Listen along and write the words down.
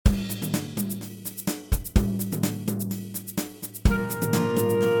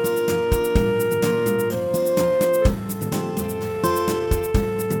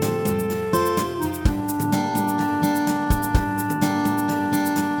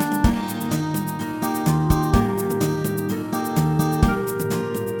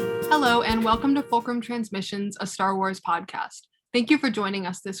and welcome to Fulcrum Transmissions, a Star Wars podcast. Thank you for joining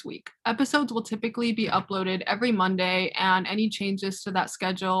us this week. Episodes will typically be uploaded every Monday, and any changes to that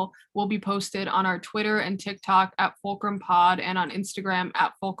schedule will be posted on our Twitter and TikTok at Fulcrum Pod and on Instagram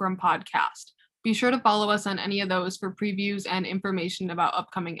at Fulcrum Podcast. Be sure to follow us on any of those for previews and information about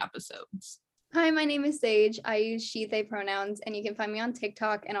upcoming episodes. Hi, my name is Sage. I use she, they pronouns, and you can find me on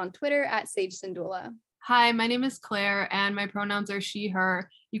TikTok and on Twitter at Sage Sindula. Hi, my name is Claire, and my pronouns are she, her.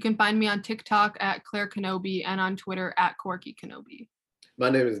 You can find me on TikTok at Claire Kenobi and on Twitter at Corky Kenobi.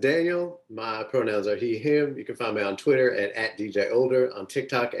 My name is Daniel. My pronouns are he, him. You can find me on Twitter at DJ Older, on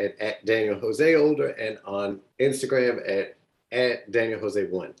TikTok at Daniel Jose Older, and on Instagram at Daniel Jose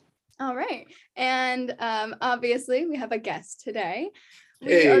 1. All right. And obviously, we have a guest today.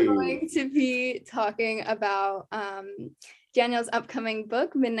 We are going to be talking about Daniel's upcoming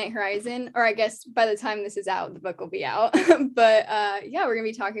book, Midnight Horizon, or I guess by the time this is out, the book will be out. But yeah, we're going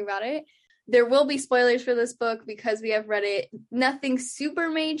to be talking about it. There will be spoilers for this book because we have read it. Nothing super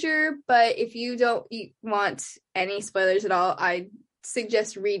major, but if you don't want any spoilers at all, I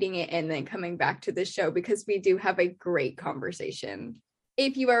suggest reading it and then coming back to the show because we do have a great conversation.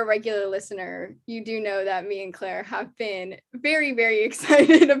 If you are a regular listener, you do know that me and Claire have been very, very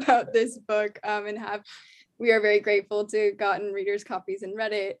excited about this book we are very grateful to have gotten readers' copies and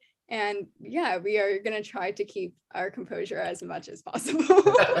read it. And yeah, we are going to try to keep our composure as much as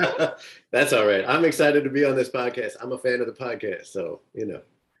possible. That's all right. I'm excited to be on this podcast. I'm a fan of the podcast. So,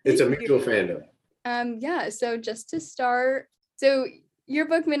 it's a mutual fandom. Yeah. So just to start, so your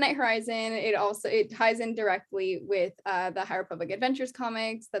book, Midnight Horizon, it ties in directly with the High Republic Adventures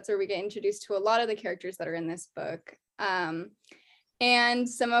comics. That's where we get introduced to a lot of the characters that are in this book. And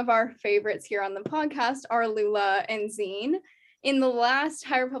some of our favorites here on the podcast are Lula and Zeen. In the last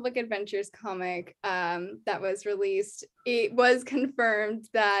High Republic Adventures comic that was released, it was confirmed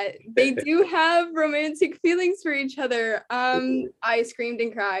that they do have romantic feelings for each other. I screamed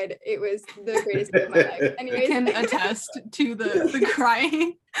and cried. It was the greatest day of my life. Anyways. I can attest to the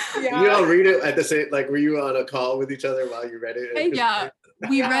crying. Yeah. Did you all read it at the same, were you on a call with each other while you read it? Yeah,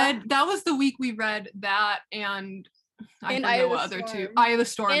 read, that was the week we read that and I don't know what other two. Eye of the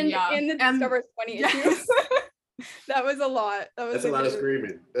Storm, and the Discover 20 issues. That was a lot. That's a lot of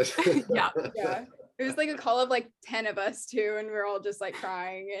screaming. Yeah. It was like a call of 10 of us too, and we're all just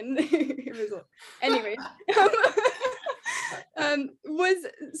crying, and it was. Anyway,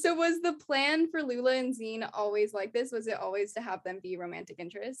 was the plan for Lula and Zeen always like this? Was it always to have them be romantic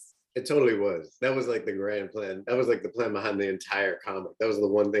interests? It totally was. That was the grand plan. That was the plan behind the entire comic. That was the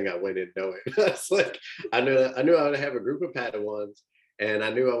one thing I went in knowing. It's I knew I would have a group of Padawans, and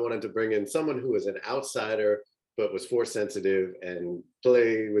I knew I wanted to bring in someone who was an outsider but was force sensitive and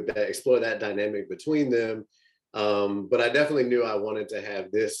play with that, explore that dynamic between them. But I definitely knew I wanted to have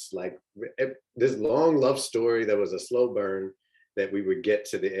this this long love story that was a slow burn that we would get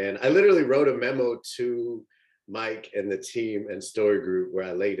to the end. I literally wrote a memo to Mike and the team and story group where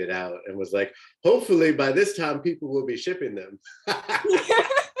I laid it out and was hopefully by this time people will be shipping them.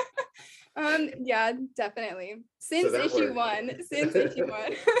 Yeah, definitly. Since issue one.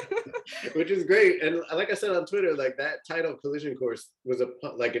 Which is great. And like I said on Twitter, that title Collision Course was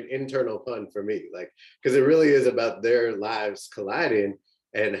an internal pun for me, because it really is about their lives colliding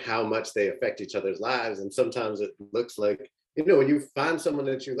and how much they affect each other's lives. And sometimes it looks when you find someone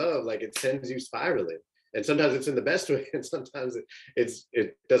that you love, it sends you spiraling. And sometimes it's in the best way, and sometimes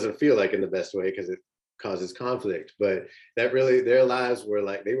it doesn't feel like in the best way because it causes conflict. But that really, their lives were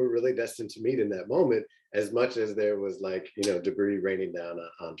they were really destined to meet in that moment, as much as there was debris raining down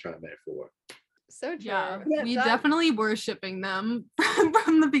on Trimac 4. So true. Yeah, we definitely were shipping them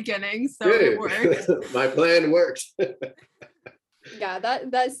from the beginning, so it worked. My plan worked. Yeah,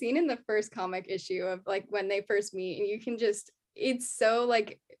 that scene in the first comic issue of when they first meet, and you can just, it's so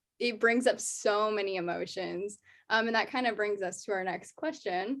it brings up so many emotions. And that kind of brings us to our next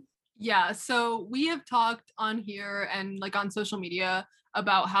question. Yeah, so we have talked on here and on social media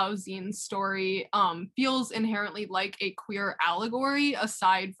about how Zeen's story feels inherently like a queer allegory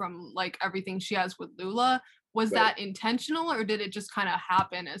aside from everything she has with Lula. Was that intentional, or did it just kind of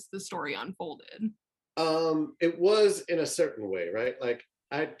happen as the story unfolded? It was in a certain way, right?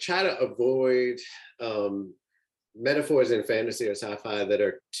 I try to avoid metaphors in fantasy or sci-fi that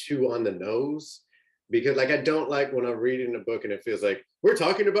are too on the nose, because I don't like when I'm reading a book and it feels we're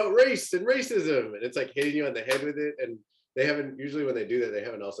talking about race and racism, and it's hitting you on the head with it. And they haven't, usually when they do that, they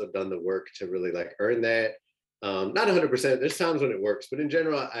haven't also done the work to really earn that. Not 100%. There's times when it works, but in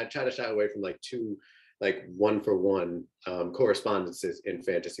general, I try to shy away from too one-for-one correspondences in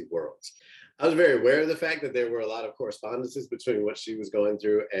fantasy worlds. I was very aware of the fact that there were a lot of correspondences between what she was going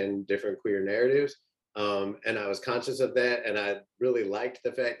through and different queer narratives. And I was conscious of that. And I really liked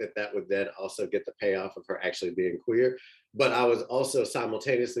the fact that that would then also get the payoff of her actually being queer. But I was also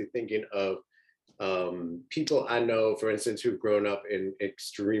simultaneously thinking of people I know, for instance, who've grown up in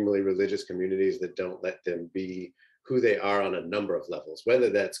extremely religious communities that don't let them be who they are on a number of levels, whether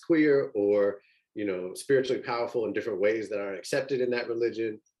that's queer or, you know, spiritually powerful in different ways that aren't accepted in that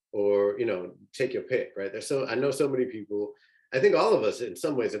religion, or, you know, take your pick, right? I know so many people, I think all of us in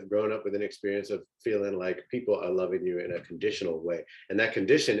some ways have grown up with an experience of feeling like people are loving you in a conditional way. And that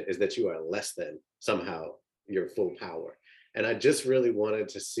condition is that you are less than somehow your full power. And I just really wanted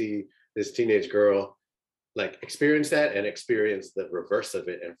to see this teenage girl like experience that and experience the reverse of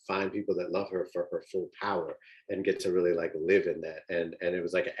it and find people that love her for her full power and get to really like live in that. And it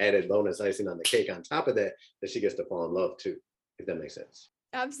was like an added bonus icing on the cake on top of that, that she gets to fall in love too, if that makes sense.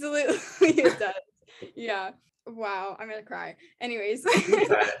 Absolutely, it does. Yeah. Wow, I'm gonna cry. Anyways.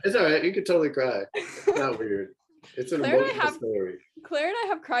 It's all right. You could totally cry. It's not weird. It's an emotional story. Claire and I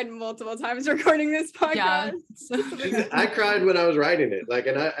have cried multiple times recording this podcast. Yeah. I cried when I was writing it. Like,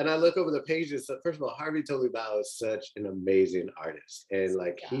 and I look over the pages. First of all, Harvey Tolibao is such an amazing artist, and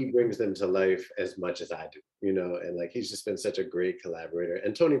like he brings them to life as much as I do, you know. And like he's just been such a great collaborator,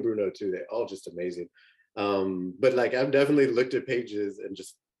 and Tony Bruno too. They're all just amazing. But like I've definitely looked at pages and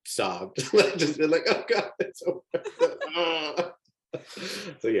just sobbed, like just been like, oh god, it's so.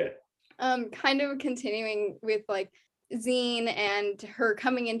 So yeah. Kind of continuing with like Zine and her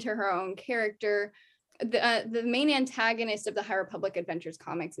coming into her own character. The main antagonist of the High Republic Adventures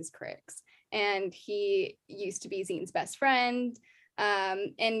comics is Crix, and he used to be Zine's best friend.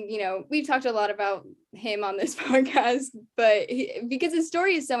 And you know, we've talked a lot about him on this podcast, but because his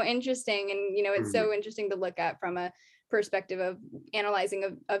story is so interesting, and you know, it's so interesting to look at from a perspective of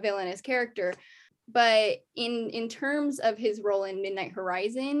analyzing a villainous character. But in terms of his role in Midnight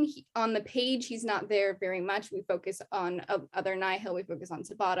Horizon, on the page, he's not there very much. We focus on other Nihil, we focus on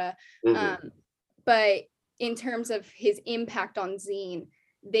Sabata. But in terms of his impact on Zine,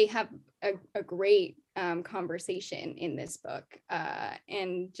 they have a great conversation in this book,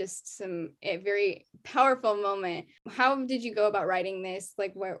 and just a very powerful moment. How did you go about writing this?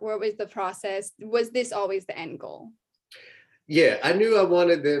 Like, what was the process? Was this always the end goal? Yeah, I knew I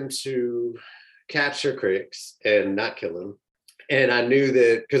wanted them to capture Crix and not kill him. And I knew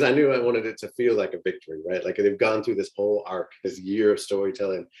that because I knew I wanted it to feel like a victory, right? Like they've gone through this whole arc, this year of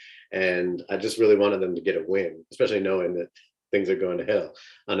storytelling, and I just really wanted them to get a win, especially knowing that things are going to hell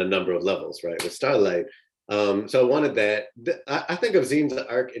on a number of levels, right? With Starlight. So I wanted that. I think of Zine's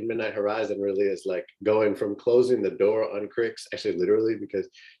arc in Midnight Horizon really as like going from closing the door on Crix, actually literally, because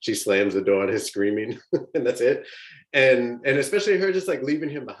she slams the door on his screaming and that's it. And especially her just like leaving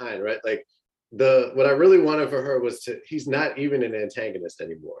him behind, right? Like what I really wanted for her was he's not even an antagonist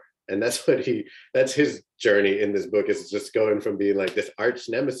anymore. And that's his journey in this book, is just going from being like this arch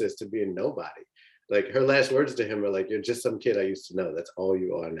nemesis to being nobody. Like her last words to him are like, you're just some kid I used to know. That's all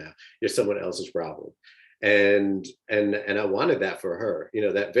you are now. You're someone else's problem. And I wanted that for her, you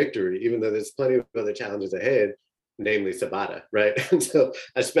know, that victory, even though there's plenty of other challenges ahead, namely Sabata, right? And so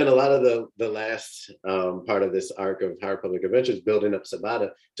I spent a lot of the last part of this arc of High Republic Adventures building up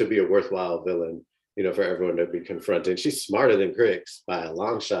Sabata to be a worthwhile villain, you know, for everyone to be confronting. She's smarter than Crix by a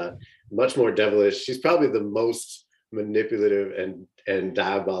long shot, much more devilish. She's probably the most manipulative and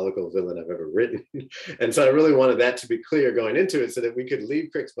diabolical villain I've ever written. And so I really wanted that to be clear going into it so that we could leave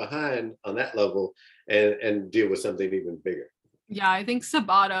Crix behind on that level and deal with something even bigger. Yeah, I think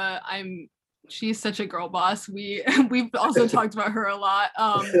Sabata, she's such a girl boss. We've also talked about her a lot.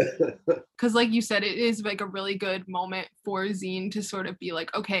 Because like you said, it is like a really good moment for Zine to sort of be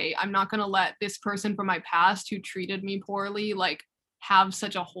like, okay, I'm not gonna let this person from my past who treated me poorly like have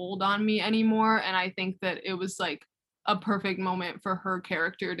such a hold on me anymore. And I think that it was like a perfect moment for her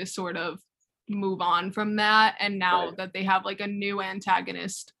character to sort of move on from that. And now that they have like a new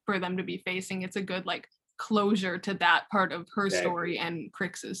antagonist for them to be facing, it's a good like closure to that part of her story and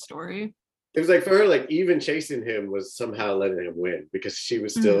Crix's story. It was like for her, like even chasing him was somehow letting him win, because she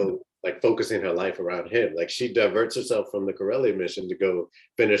was still like focusing her life around him. Like she diverts herself from the Corelli mission to go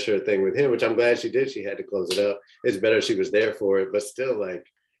finish her thing with him, which I'm glad she did. She had to close it up. It's better she was there for it, but still, like,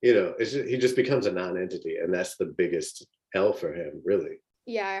 you know, he just becomes a non-entity, and that's the biggest L for him, really.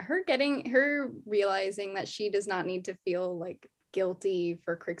 Yeah, her realizing that she does not need to feel like guilty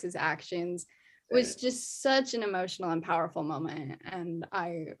for Crix's actions was just such an emotional and powerful moment, and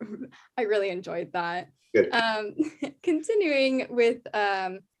I really enjoyed that. Good. Continuing with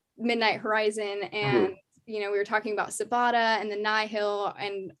Midnight Horizon, and we were talking about Sabata and the Nihil,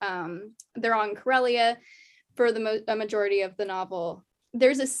 and they're on Corellia for a majority of the novel.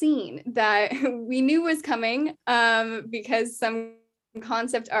 There's a scene that we knew was coming because some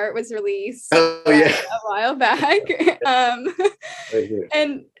concept art was released a while back.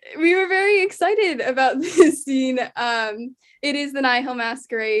 And we were very excited about this scene. It is the Nihil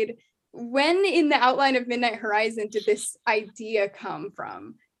Masquerade. When in the outline of Midnight Horizon did this idea come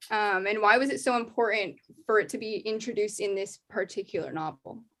from? And why was it so important for it to be introduced in this particular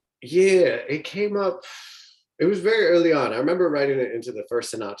novel? Yeah, it came up. It was very early on. I remember writing it into the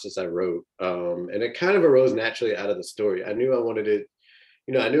first synopsis I wrote, and it kind of arose naturally out of the story. I knew I wanted it,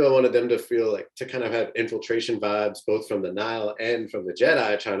 I knew I wanted them to feel like, to kind of have infiltration vibes, both from the Nile and from the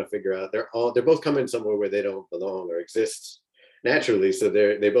Jedi, trying to figure out they're both coming somewhere where they don't belong or exist naturally. So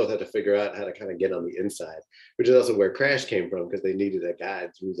they both had to figure out how to kind of get on the inside, which is also where Crash came from, because they needed a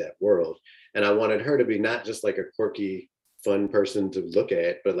guide through that world. And I wanted her to be not just like a quirky, fun person to look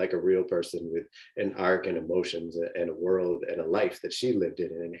at, but like a real person with an arc and emotions and a world and a life that she lived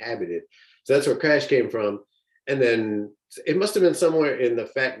in and inhabited. So that's where Crash came from. And then it must have been somewhere in the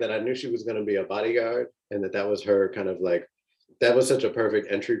fact that I knew she was going to be a bodyguard, and that was her kind of like, that was such a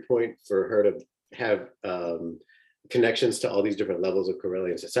perfect entry point for her to have connections to all these different levels of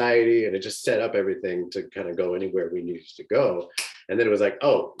Corellian society. And it just set up everything to kind of go anywhere we needed to go. And then it was like,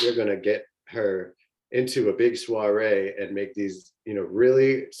 oh, we're going to get her into a big soiree and make these,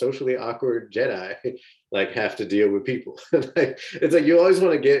 really socially awkward Jedi like have to deal with people. It's like you always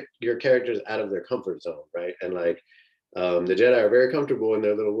want to get your characters out of their comfort zone, right? And like the Jedi are very comfortable in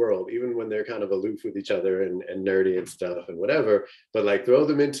their little world, even when they're kind of aloof with each other and nerdy and stuff and whatever. But like throw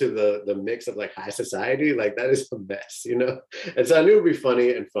them into the mix of like high society, like that is a mess, And so I knew it'd be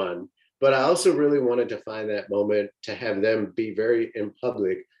funny and fun, but I also really wanted to find that moment to have them be very in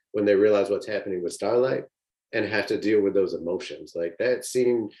public when they realize what's happening with Starlight and have to deal with those emotions. Like that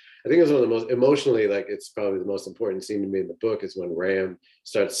scene, I think it was one of the most emotionally, like it's probably the most important scene to me in the book, is when Ram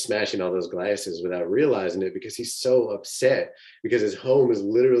starts smashing all those glasses without realizing it, because he's so upset because his home is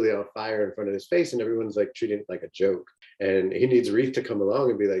literally on fire in front of his face and everyone's like treating it like a joke. And he needs Reath to come along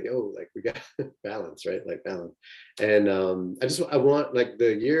and be like, oh, like we got balance, right? Like balance. And I want like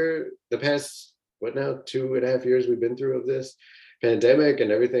the past, 2.5 years we've been through of this pandemic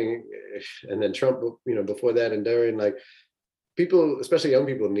and everything, and then Trump, before that and during, like people, especially young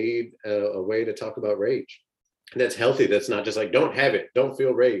people, need a way to talk about rage. And that's healthy. That's not just like, don't have it, don't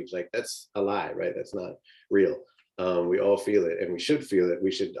feel rage. Like that's a lie, right? That's not real. We all feel it and we should feel it.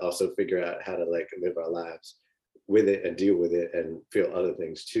 We should also figure out how to like live our lives with it and deal with it and feel other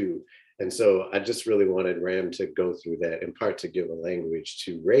things too. And so I just really wanted Ram to go through that, in part to give a language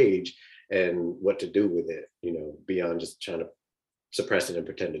to rage and what to do with it, beyond just trying to suppress it and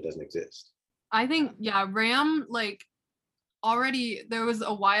pretend it doesn't exist. I think, Ram, like already there was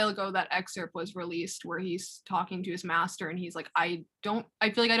a while ago that excerpt was released where he's talking to his master and he's like, I feel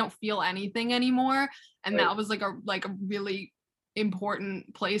like I don't feel anything anymore. And right. That was like a really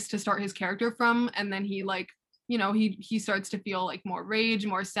important place to start his character from. And then he like, he starts to feel like more rage,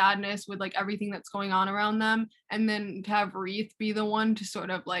 more sadness with like everything that's going on around them. And then to have Reath be the one to sort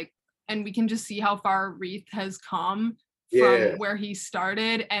of like, and we can just see how far Reath has come from where he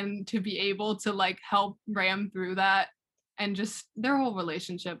started, and to be able to like help Ram through that, and just their whole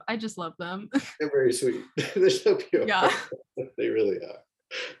relationship. I just love them. They're very sweet. They're so pure. Yeah. They really are.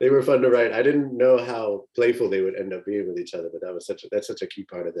 They were fun to write. I didn't know how playful they would end up being with each other, but that's such a key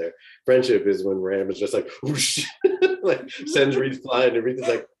part of their friendship, is when Ram is just like whoosh, like sends Reath flying and Reath is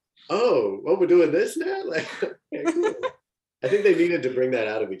like, oh, we're doing this now? Like, okay, cool. I think they needed to bring that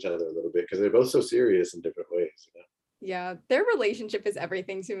out of each other a little bit, because they're both so serious in different ways. Yeah, their relationship is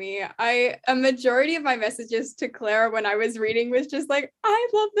everything to me. A majority of my messages to Claire when I was reading was just like, I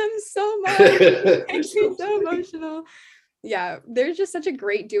love them so much. It makes me so emotional. Yeah, they're just such a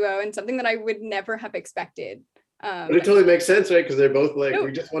great duo, and something that I would never have expected. But it totally makes sense, right? Because they're both like,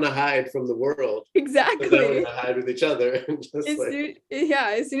 we just want to hide from the world. Exactly. But we're gonna hide with each other.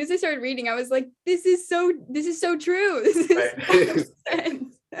 As soon as I started reading, I was like, this is so true. This is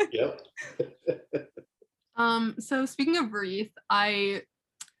sense. Yep. So speaking of Reath,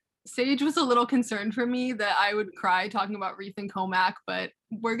 Sage was a little concerned for me that I would cry talking about Reath and Comac, but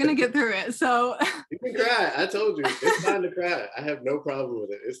we're gonna get through it. So you can cry. I told you, it's fine to cry. I have no problem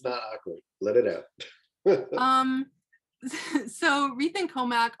with it. It's not awkward. Let it out. So Reath and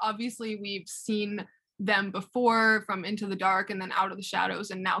Comac, obviously we've seen them before from Into the Dark and then Out of the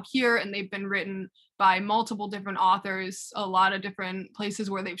Shadows and now here, and they've been written by multiple different authors, a lot of different places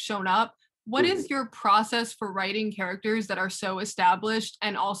where they've shown up. What is your process for writing characters that are so established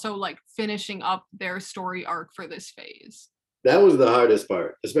and also like finishing up their story arc for this phase? That was the hardest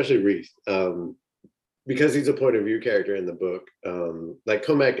part, especially Reese, because he's a point of view character in the book. Like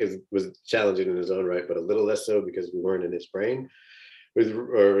Comac was challenging in his own right, but a little less so because we weren't in his brain,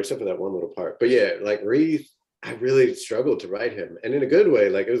 or except for that one little part. But yeah, like Reese, I really struggled to write him, and in a good way.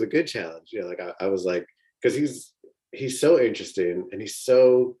 Like it was a good challenge. You know, like I was like, because he's so interesting and he's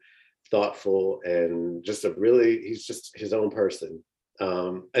so thoughtful and just he's just his own person,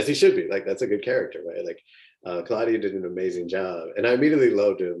 as he should be. Like that's a good character, right? Like Claudia did an amazing job, and I immediately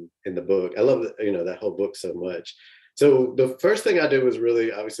loved him in the book. I love that whole book so much. So the first thing I did was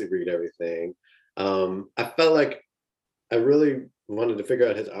really obviously read everything. I felt like I really wanted to figure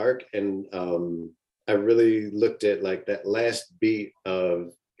out his arc, and I really looked at like that last beat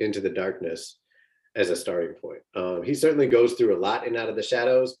of Into the Darkness as a starting point. He certainly goes through a lot in Out of the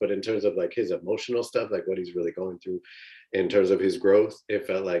Shadows, but in terms of like his emotional stuff, like what he's really going through in terms of his growth, it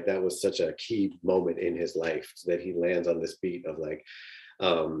felt like that was such a key moment in his life, that he lands on this beat of like,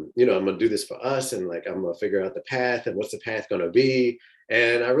 I'm gonna do this for us, and like I'm gonna figure out the path, and what's the path gonna be.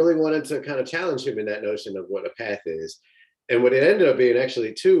 And I really wanted to kind of challenge him in that notion of what a path is. And what it ended up being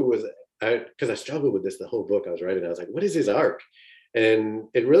actually too was, because I struggled with this the whole book I was writing, I was like, what is his arc? And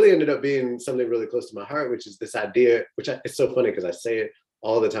it really ended up being something really close to my heart, which is this idea, it's so funny because I say it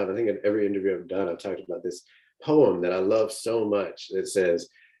all the time. I think in every interview I've done, I've talked about this poem that I love so much. It says,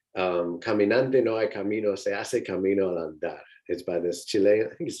 Caminante no hay camino, se hace camino al andar. It's by this Chilean,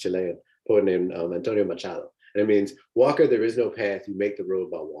 I think it's Chilean poet named Antonio Machado. And it means, walker, there is no path, you make the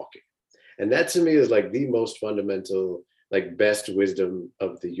road by walking. And that to me is like the most fundamental, like best wisdom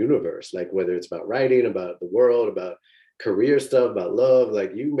of the universe. Like whether it's about writing, about the world, about career stuff, about love,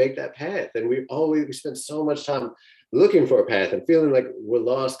 like you make that path. And we spend so much time looking for a path and feeling like we're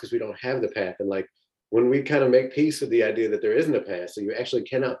lost because we don't have the path. And like when we kind of make peace with the idea that there isn't a path, so you actually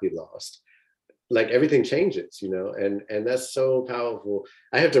cannot be lost, like everything changes, and that's so powerful.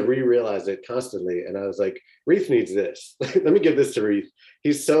 I have to re-realize it constantly. And I was like, Reith needs this. Let me give this to Reith.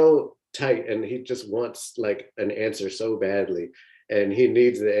 He's so tight and he just wants like an answer so badly. And he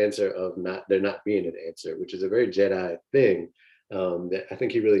needs the answer of there not being an answer, which is a very Jedi thing that I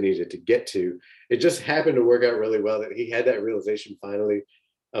think he really needed to get to. It just happened to work out really well that he had that realization finally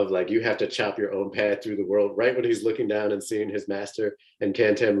of like, you have to chop your own path through the world, right when he's looking down and seeing his master and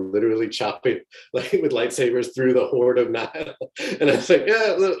Kantam literally chopping like with lightsabers through the horde of Nihil. And I was like,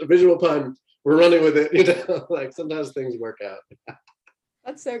 yeah, look, visual pun, we're running with it. Like sometimes things work out.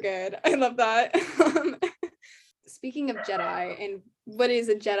 That's so good. I love that. Speaking of Jedi and what is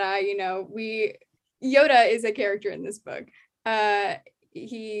a Jedi, Yoda is a character in this book.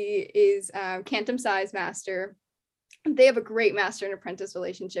 He is Cantum Sai's master. They have a great master and apprentice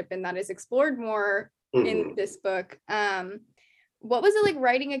relationship, and that is explored more in this book. What was it like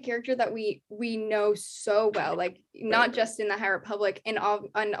writing a character that we know so well, like not just in the High Republic, and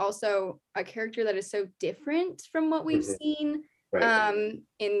also a character that is so different from what we've seen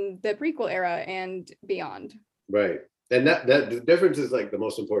in the prequel era and beyond. Right. And that the difference is like the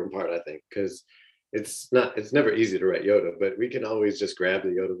most important part, I think, because it's never easy to write Yoda, but we can always just grab the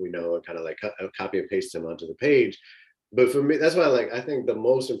Yoda we know and kind of like copy and paste him onto the page. But for me, that's why I think the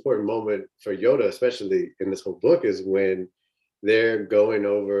most important moment for Yoda, especially in this whole book, is when they're going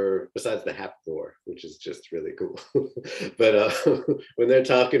over, besides the Hathor, which is just really cool, but when they're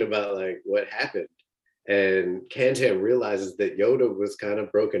talking about like what happened, and Kantam realizes that Yoda was kind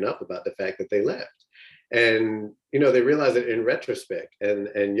of broken up about the fact that they left. And, they realize it in retrospect. And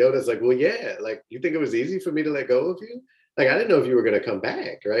Yoda's like, well, yeah, like, you think it was easy for me to let go of you? Like, I didn't know if you were going to come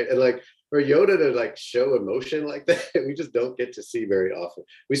back, right? And like, for Yoda to like show emotion like that, we just don't get to see very often.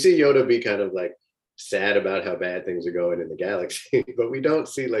 We see Yoda be kind of like sad about how bad things are going in the galaxy, but we don't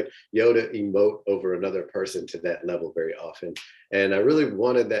see like Yoda emote over another person to that level very often. And I really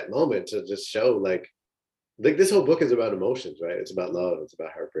wanted that moment to just show like this whole book is about emotions, right? It's about love, it's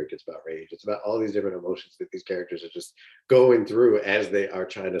about heartbreak, it's about rage, it's about all these different emotions that these characters are just going through as they are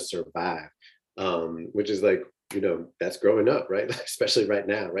trying to survive, which is like, that's growing up, right? Especially right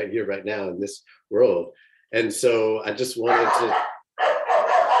now, right here, right now in this world. And so I just wanted to,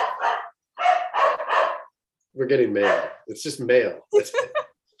 we're getting mail. It's just mail. It's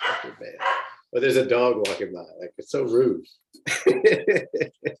mail. But there's a dog walking by. Like, it's so rude.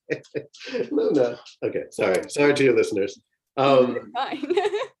 No. Okay, sorry to your listeners. Fine.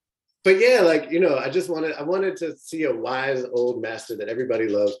 But yeah, like, I wanted to see a wise old master that everybody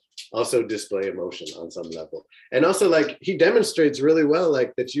loves also display emotion on some level. And also like he demonstrates really well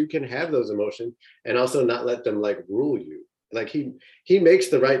like that you can have those emotions and also not let them like rule you. Like he makes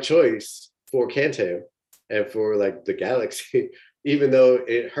the right choice for Kantam and for like the galaxy, even though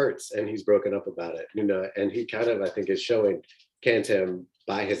it hurts and he's broken up about it, you know, and he kind of, I think, is showing Kantam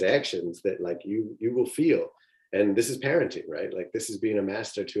by his actions that like you will feel. And this is parenting, right? Like this is being a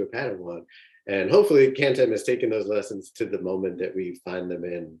master to a Padawan. And hopefully Kantam has taken those lessons to the moment that we find them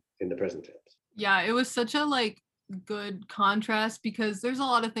in the present tense. Yeah, it was such a like good contrast because there's a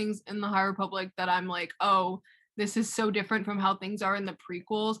lot of things in the High Republic that I'm like, oh, this is so different from how things are in the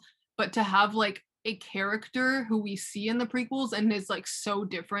prequels. But to have like a character who we see in the prequels and is like so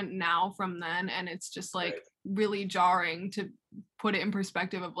different now from then, and it's just like really jarring to put it in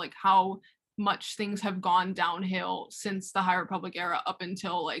perspective of like how much things have gone downhill since the High Republic era up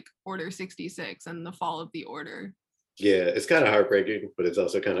until like Order 66 and the fall of the Order. Yeah, it's kind of heartbreaking, but it's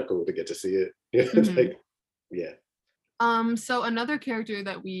also kind of cool to get to see it. Mm-hmm. Like, yeah. So another character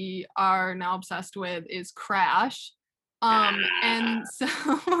that we are now obsessed with is Crash. And so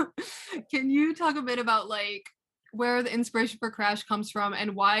can you talk a bit about like where the inspiration for Crash comes from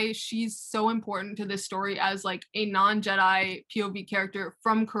and why she's so important to this story as like a non-Jedi POV character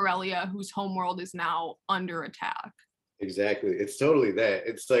from Corellia whose homeworld is now under attack? Exactly. It's totally that.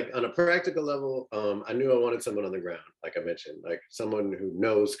 It's like on a practical level, I knew I wanted someone on the ground, like I mentioned, like someone who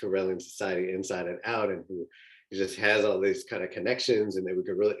knows Corellian society inside and out and who just has all these kind of connections and that we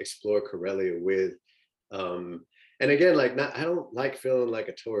could really explore Corellia with. And again, like I don't like feeling like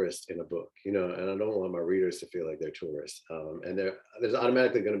a tourist in a book, you know, and I don't want my readers to feel like they're tourists. And there's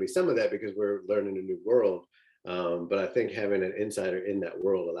automatically going to be some of that because we're learning a new world. But I think having an insider in that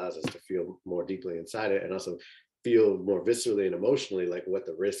world allows us to feel more deeply inside it and also feel more viscerally and emotionally like what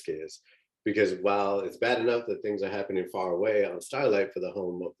the risk is. Because while it's bad enough that things are happening far away on Starlight for the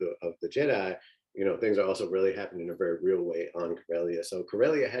home of the Jedi, you know, things are also really happening in a very real way on Corellia. So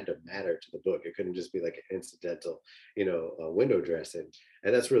Corellia had to matter to the book. It couldn't just be like an incidental, you know, window dressing.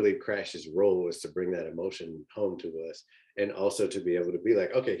 And that's really Crash's role, is to bring that emotion home to us. And also to be able to be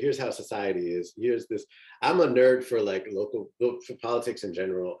like, okay, here's how society is. Here's this. I'm a nerd for like for politics in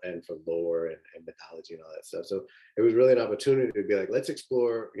general and for lore and mythology and all that stuff. So it was really an opportunity to be like, let's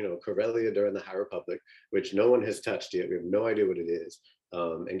explore, you know, Corellia during the High Republic, which no one has touched yet. We have no idea what it is.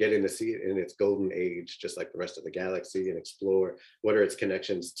 And getting to see it in its golden age, just like the rest of the galaxy, and explore what are its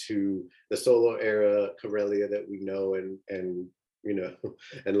connections to the Solo era Corellia that we know and you know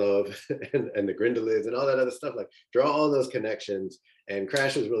and love, and the Grindelids and all that other stuff. Like draw all those connections, and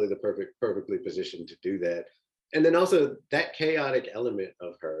Crash was really the perfectly positioned to do that. And then also that chaotic element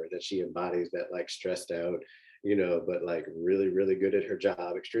of her that she embodies, that like stressed out, you know, but like really, really good at her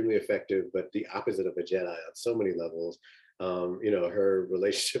job, extremely effective, but the opposite of a Jedi on so many levels. You know, her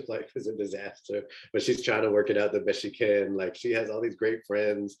relationship life is a disaster, but she's trying to work it out the best she can. Like she has all these great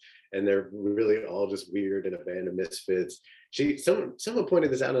friends and they're really all just weird and a band of misfits. Someone pointed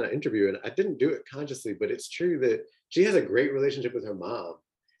this out in an interview, and I didn't do it consciously, but it's true that she has a great relationship with her mom.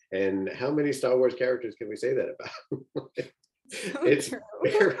 And how many Star Wars characters can we say that about? It's true.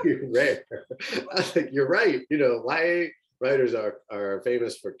 Very rare. I was like, you're right. You know, YA writers are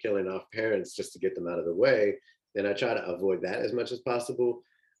famous for killing off parents just to get them out of the way. And I try to avoid that as much as possible.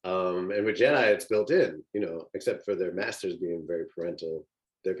 And with Jedi, it's built in, you know, except for their masters being very parental.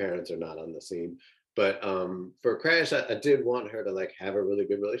 Their parents are not on the scene. But for Crash, I did want her to like have a really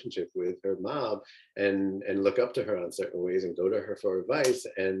good relationship with her mom and look up to her on certain ways and go to her for advice.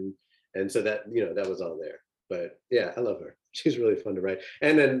 And so that, you know, that was all there. But yeah, I love her. She's really fun to write.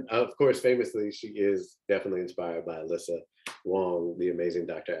 And then, of course, famously, she is definitely inspired by Alyssa Wong, the amazing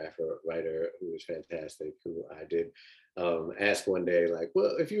Dr. Aphra writer, who was fantastic, who I did ask one day, like,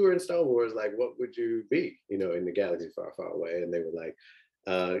 well, if you were in Star Wars, like, what would you be, you know, in the galaxy far, far away? And they were like,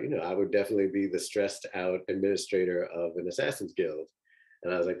 you know, I would definitely be the stressed out administrator of an Assassin's Guild.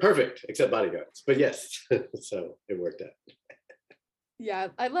 And I was like, perfect, except bodyguards. But yes, so it worked out. Yeah,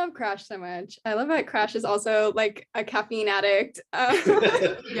 I love Crash so much. I love that Crash is also like a caffeine addict. Yeah,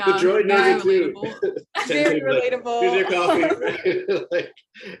 the droid knows it too. Very relatable. Here's your coffee. Right? Like,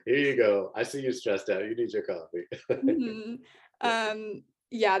 here you go. I see you stressed out. You need your coffee. Mm-hmm.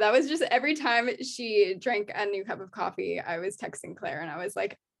 Yeah, that was just every time she drank a new cup of coffee, I was texting Claire and I was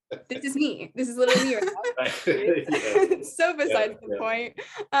like, this is me. This is literally me right now. So besides the point.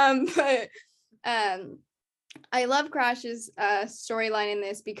 But I love Crash's storyline in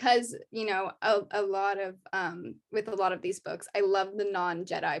this because, you know, a lot of with a lot of these books, I love the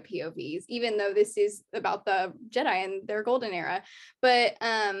non-Jedi POVs, even though this is about the Jedi and their golden era. But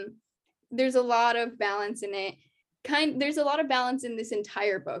there's a lot of balance in it. There's a lot of balance in this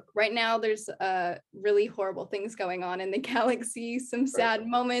entire book. Right now, there's really horrible things going on in the galaxy, some sad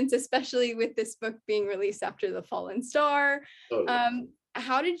moments, especially with this book being released after The Fallen Star.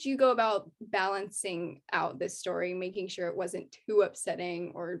 how did you go about balancing out this story, making sure it wasn't too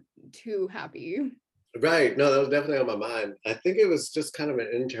upsetting or too happy? Right. No, that was definitely on my mind. I think it was just kind of an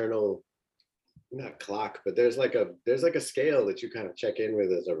internal, not clock, but there's like a scale that you kind of check in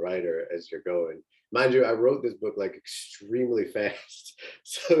with as a writer as you're going. Mind you, I wrote this book like extremely fast.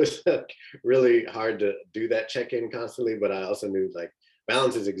 So it's like really hard to do that check-in constantly, but I also knew like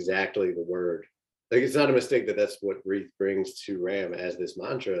balance is exactly the word. Like it's not a mistake that that's what Reith brings to Ram as this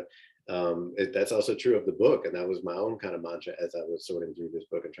mantra. That's also true of the book, and that was my own kind of mantra as I was sorting through this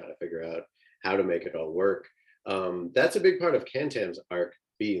book and trying to figure out how to make it all work. That's a big part of Cantam's arc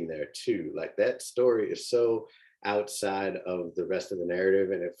being there too. Like that story is so outside of the rest of the narrative,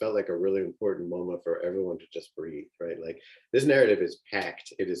 and it felt like a really important moment for everyone to just breathe, right? Like this narrative is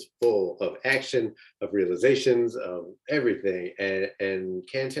packed, it is full of action, of realizations, of everything, and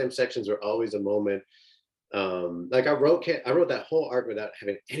Cantam sections were always a moment. Like I wrote that whole arc without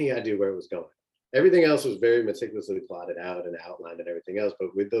having any idea where it was going. Everything else was very meticulously plotted out and outlined and everything else,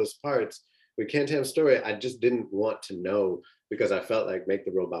 but with those parts, with Cantam's story, I just didn't want to know, because I felt like make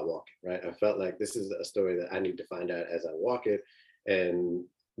the robot walk it, right? I felt like this is a story that I need to find out as I walk it. And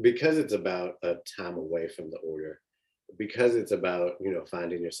because it's about a time away from the order, because it's about,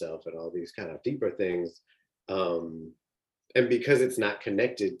 finding yourself and all these kind of deeper things, and because it's not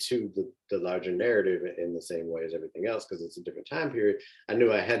connected to the larger narrative in the same way as everything else, because it's a different time period, I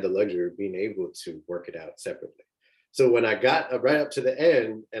knew I had the luxury of being able to work it out separately. So when I got right up to the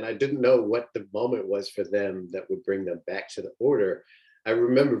end and I didn't know what the moment was for them that would bring them back to the order, I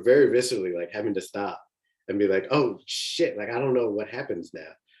remember very viscerally like having to stop and be like, oh shit, like I don't know what happens now.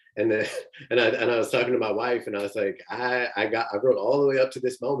 And then and I was talking to my wife and I was like, I wrote all the way up to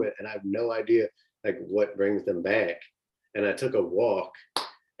this moment and I have no idea like what brings them back. And I took a walk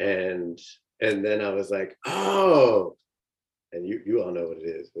and then I was like, oh, and you all know what it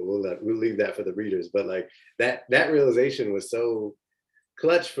is, but we'll leave that for the readers. But like that realization was so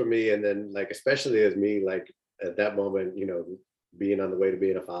clutch for me, and then like especially as me like at that moment, being on the way to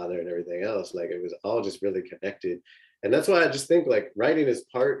being a father and everything else, like it was all just really connected. And that's why I just think like writing is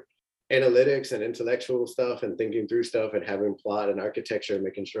part analytics and intellectual stuff and thinking through stuff and having plot and architecture and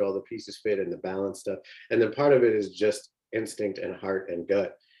making sure all the pieces fit and the balance stuff, and then part of it is just instinct and heart and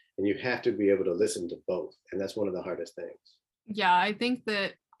gut, and you have to be able to listen to both, and that's one of the hardest things. Yeah, I think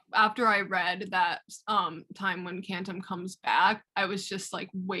that after I read that time when Cantam comes back, I was just like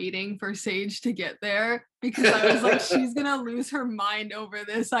waiting for Sage to get there, because I was like, she's gonna lose her mind over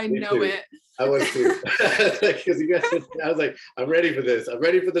this. I know it. I was too. Because you guys, I was like, I'm ready for this. I'm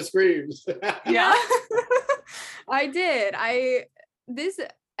ready for the screams. Yeah. I did.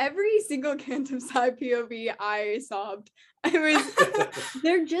 Every single Cantam side POV, I sobbed.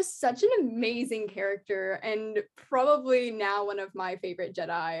 They're just such an amazing character, and probably now one of my favorite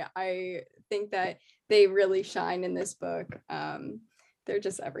Jedi. I think that they really shine in this book. They're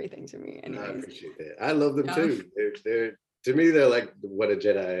just everything to me. Anyways. I appreciate that. I love them too. They're to me, they're like what a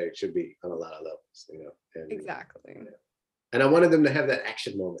Jedi should be on a lot of levels, And, exactly. And I wanted them to have that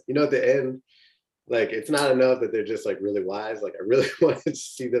action moment, at the end. Like it's not enough that they're just like really wise. Like I really wanted to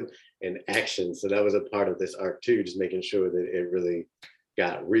see them in action. So that was a part of this arc too, just making sure that it really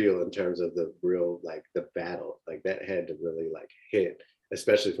got real in terms of the real, like the battle. Like that had to really like hit,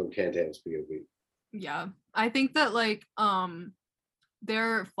 especially from Cantam's POV. Yeah, I think that like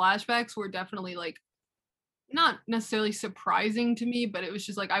their flashbacks were definitely like not necessarily surprising to me, but it was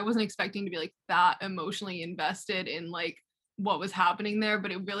just like I wasn't expecting to be like that emotionally invested in like what was happening there,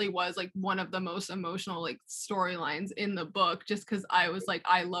 but it really was like one of the most emotional like storylines in the book, just because I was like,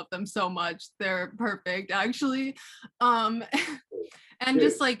 I love them so much. They're perfect actually. And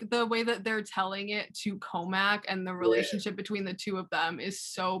just like the way that they're telling it to Cohmac and the relationship between the two of them is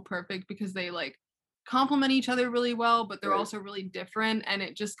so perfect, because they like complement each other really well, but they're also really different. And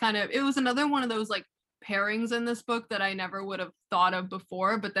it just it was another one of those like pairings in this book that I never would have thought of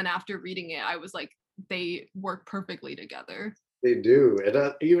before, but then after reading it I was like, they work perfectly together. They do,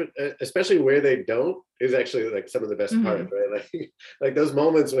 and even especially where they don't is actually like some of the best parts, right? Like those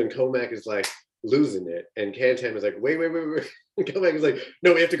moments when Cohmac is like losing it, and Cantam is like, wait. And Cohmac is like,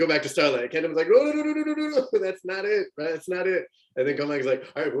 no, we have to go back to Starlight. Cantam's like, no, that's not it, right? That's not it. And then Cohmac is like,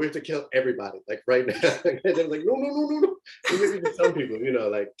 all right, we have to kill everybody, like right now. And Cantam's like, no. Maybe to some people,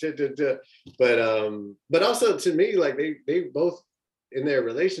 like, but also to me, like they both in their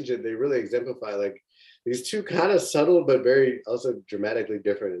relationship, they really exemplify like these two kind of subtle but very also dramatically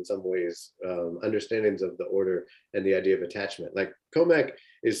different in some ways understandings of the order and the idea of attachment. Like Cohmac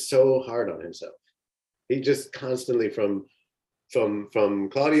is so hard on himself. He just constantly, from from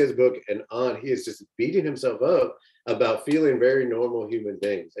Claudia's book and on, he is just beating himself up about feeling very normal human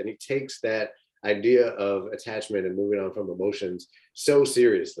beings. And he takes that idea of attachment and moving on from emotions so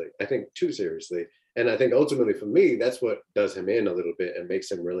seriously, I think too seriously. And I think ultimately for me, that's what does him in a little bit and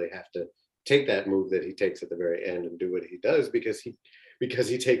makes him really have to take that move that he takes at the very end and do what he does, because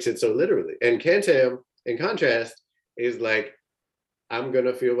he takes it so literally. And Cantam, in contrast, is like, I'm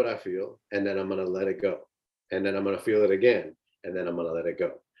gonna feel what I feel, and then I'm gonna let it go. And then I'm gonna feel it again, and then I'm gonna let it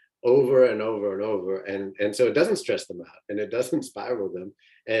go. Over and over and over. And so it doesn't stress them out and it doesn't spiral them.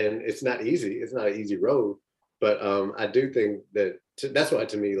 And it's not easy. It's not an easy road. But I do think that that's why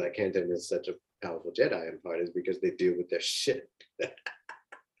to me, like Cantam is such a powerful Jedi in part, is because they deal with their shit.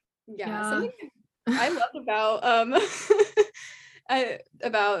 Yeah. Something I love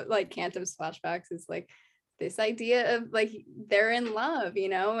about like Cantam's flashbacks is like this idea of like they're in love, you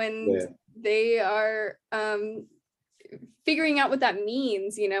know, and they are figuring out what that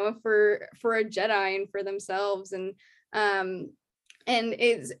means, you know, for a Jedi and for themselves. And I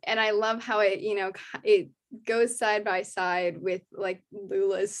love how it, you know, it goes side by side with like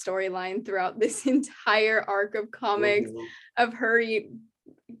Lula's storyline throughout this entire arc of comics, of her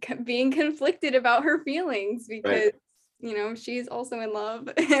being conflicted about her feelings because you know she's also in love.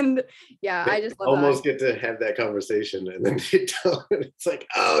 And yeah, I just love almost get to have that conversation and then they don't. It's like,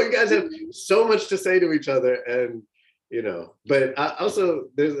 oh, you guys have so much to say to each other. And you know, but also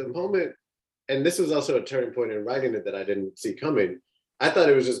there's a moment, and this was also a turning point in writing it that I didn't see coming. I thought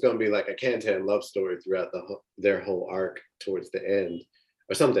it was just going to be like a Cantam love story throughout their whole arc towards the end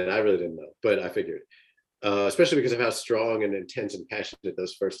or something. I really didn't know, but I figured, especially because of how strong and intense and passionate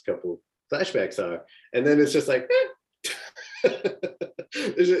those first couple flashbacks are. And then it's just like,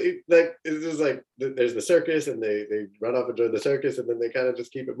 it's just like there's the circus and they run off and join the circus, and then they kind of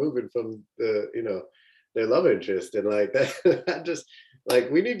just keep it moving from the, you know, their love interest. And like that, I just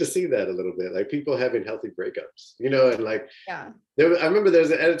like, we need to see that a little bit, like people having healthy breakups, you know. And like, I remember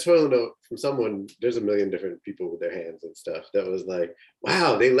there's an editorial note from someone, there's a million different people with their hands and stuff, that was like,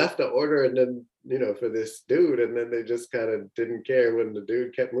 wow, they left the order and then, you know, for this dude, and then they just kind of didn't care when the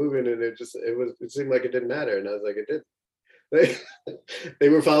dude kept moving, and it seemed like it didn't matter. And I was like, it did. They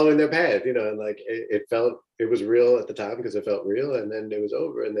were following their path, you know, and like it was real at the time because it felt real, and then it was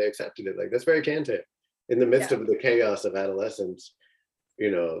over and they accepted it. Like that's very Cantam. In the midst of the chaos of adolescence,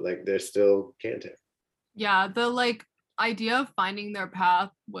 you know, like they're still Cantam. Yeah, the like idea of finding their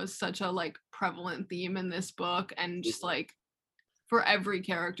path was such a like prevalent theme in this book, and just like for every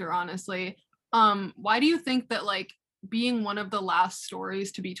character, honestly. Why do you think that, like, being one of the last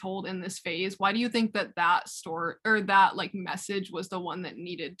stories to be told in this phase, why do you think that story or that like message was the one that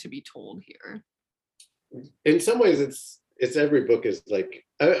needed to be told here? In some ways, it's every book is like,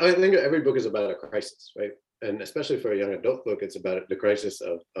 I think every book is about a crisis, right? And especially for a young adult book, it's about the crisis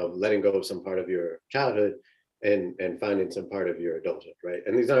of letting go of some part of your childhood and finding some part of your adulthood, right?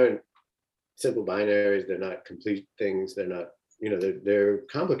 And these aren't simple binaries, they're not complete things, they're not, you know, they're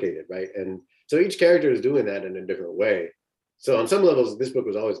complicated, right? And so each character is doing that in a different way. So on some levels, this book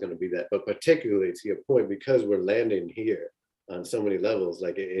was always going to be that, but particularly to your point, because we're landing here on so many levels,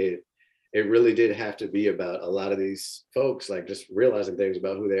 like it really did have to be about a lot of these folks, like just realizing things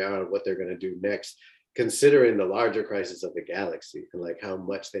about who they are and what they're going to do next, considering the larger crisis of the galaxy and like how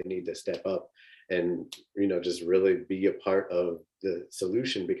much they need to step up and, you know, just really be a part of the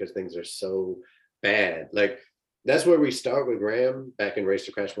solution because things are so bad. Like that's where we start with Ram back in Race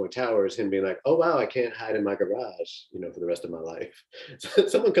to Crashmore Towers, him being like, oh, wow, I can't hide in my garage, you know, for the rest of my life.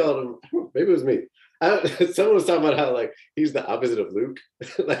 Someone called him, maybe it was me. Someone was talking about how like he's the opposite of Luke.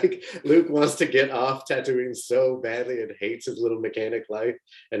 Like Luke wants to get off Tatooine so badly and hates his little mechanic life.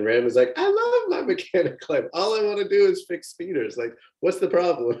 And Ram is like, I love my mechanic life. All I want to do is fix speeders. Like, what's the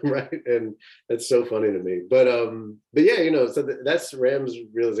problem, right? And that's so funny to me. But yeah, you know, so that's Ram's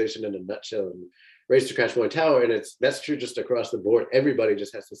realization in a nutshell. And Race to Crashmore Tower, and that's true just across the board. Everybody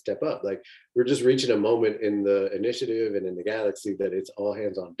just has to step up. Like we're just reaching a moment in the initiative and in the galaxy that it's all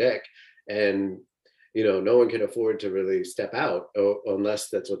hands on deck, and you know no one can afford to really step out unless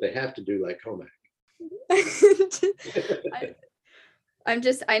that's what they have to do, like Comac.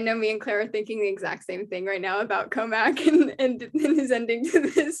 I know me and Claire are thinking the exact same thing right now about Comac and his ending to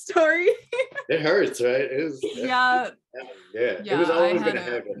this story. It hurts, right? It was, yeah. It was always going to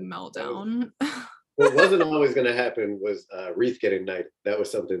happen. Meltdown. What wasn't always going to happen was Reath getting knighted. That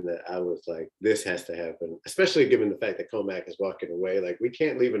was something that I was like, this has to happen, especially given the fact that Comac is walking away. Like, we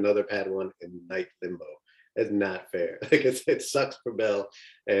can't leave another Padawan in night limbo. That's not fair. Like, it sucks for Bell,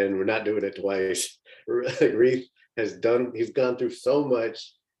 and we're not doing it twice. Like, Reath he's gone through so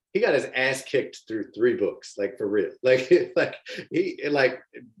much, he got his ass kicked through 3 books, like for real. Like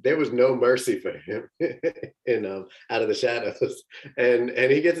there was no mercy for him in Out of the Shadows, and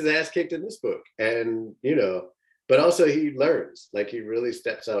he gets his ass kicked in this book, and but also he learns, like he really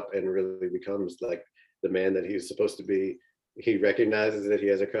steps up and really becomes like the man that he's supposed to be. He recognizes that he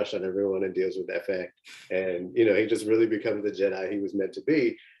has a crush on everyone and deals with that fact, and he just really becomes the Jedi he was meant to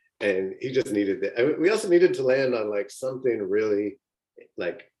be, and he just needed that. I mean, we also needed to land on like something really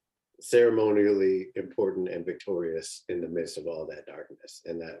like ceremonially important and victorious in the midst of all that darkness,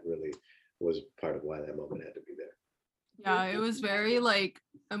 and that really was part of why that moment had to be there. Yeah, it was very like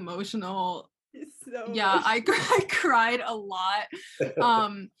emotional. So yeah, I cried a lot.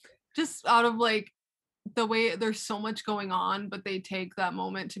 Just out of like the way there's so much going on, but they take that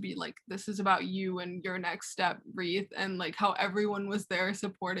moment to be like, this is about you and your next step, Reath, and like how everyone was there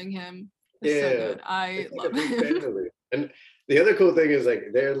supporting him. It's so good. I love it. And the other cool thing is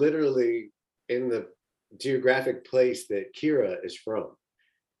like they're literally in the geographic place that Kira is from,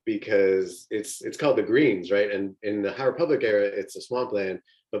 because it's called the Greens, right? And in the High Republic era, it's a swampland,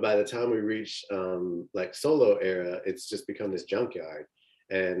 but by the time we reach like Solo era, it's just become this junkyard,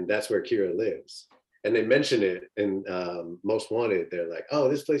 and that's where Kira lives. And they mention it in Most Wanted. They're like, oh,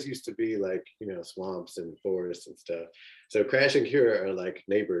 this place used to be like, swamps and forests and stuff. So Crash and Kira are like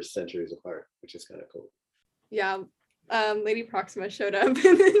neighbors centuries apart, which is kind of cool. Yeah. Lady Proxima showed up in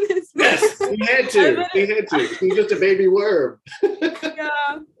this book. Yes, he had to. He's just a baby worm.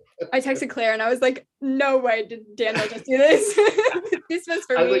 Yeah. I texted Claire and I was like, no way did Daniel just do this. This was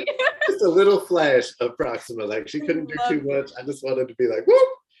for me. Like, just a little flash of Proxima. Like she couldn't do too much. I just wanted to be like, whoop.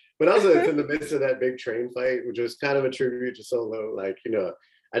 But also it's in the midst of that big train fight, which was kind of a tribute to Solo. Like,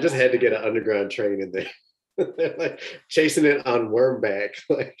 I just had to get an underground train in there. They're like chasing it on Wormback.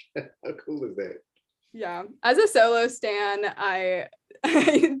 Like, how cool is that? Yeah. As a Solo stan, I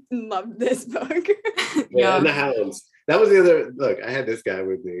loved this book. Yeah, and the Hounds. That was the other, look, I had this guy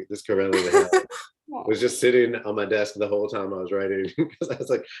with me, this Corellian Hound. Was just sitting on my desk the whole time I was writing, because I was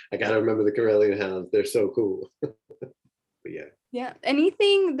like, I gotta remember the Corellian Hounds. They're so cool. But yeah. Yeah.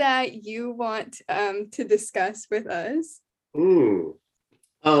 Anything that you want to discuss with us?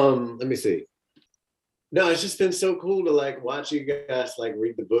 Let me see. No, it's just been so cool to like watch you guys like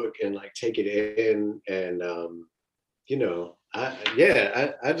read the book and like take it in, and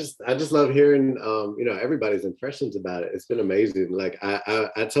I just love hearing everybody's impressions about it. It's been amazing. Like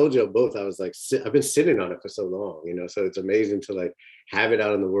I told you both, I was like I've been sitting on it for so long, so it's amazing to like have it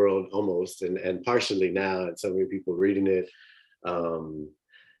out in the world almost and partially now, and so many people reading it.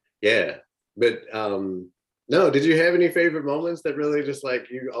 No, did you have any favorite moments that really just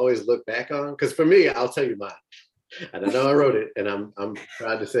like you always look back on? Because for me, I'll tell you mine. And I know I wrote it, and I'm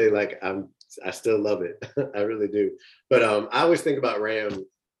proud to say like I still love it. I really do. But I always think about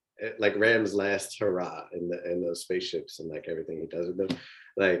Ram's last hurrah in those spaceships and like everything he does with them.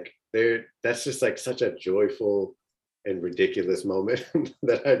 Like that's just like such a joyful and ridiculous moment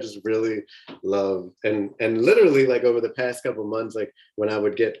that I just really love. And literally like over the past couple months, like when I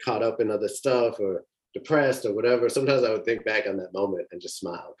would get caught up in other stuff or depressed or whatever, sometimes I would think back on that moment and just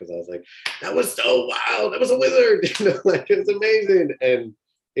smile, because I was like, that was so wild, that was a wizard, like it was amazing. And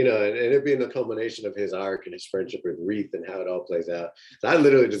and it being the culmination of his arc and his friendship with Reath and how it all plays out. So I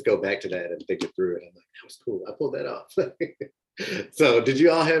literally just go back to that and think it through, and I'm like, that was cool, I pulled that off. So did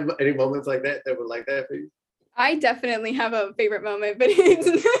you all have any moments like that were like that for you? I definitely have a favorite moment, but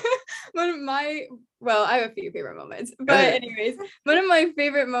it's one of my, well, I have a few favorite moments, but anyways, one of my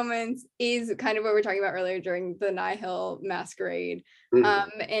favorite moments is kind of what we were talking about earlier during the Nihil masquerade,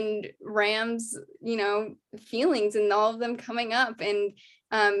 and Ram's, feelings and all of them coming up, and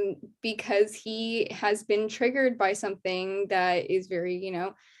because he has been triggered by something that is very,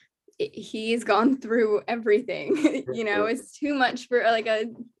 he's gone through everything. It's too much for like a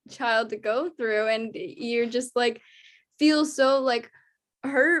child to go through, and you're just like feel so like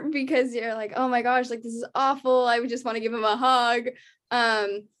hurt, because you're like, oh my gosh, like this is awful, I would just want to give him a hug.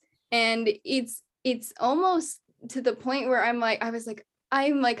 And it's almost to the point where I'm like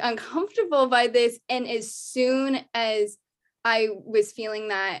uncomfortable by this, and as soon as I was feeling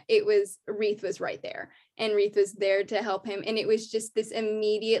that, it was Reath was right there, and Reath was there to help him, and it was just this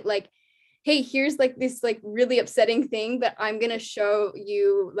immediate like, hey, here's like this like really upsetting thing, but I'm gonna show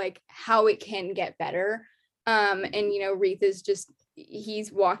you like how it can get better. And Reath is just,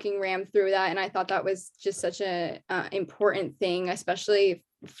 he's walking Ram through that, and I thought that was just such a important thing, especially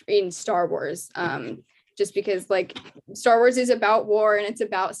in Star Wars, just because like Star Wars is about war and it's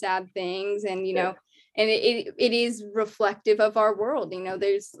about sad things, and it is reflective of our world. You know,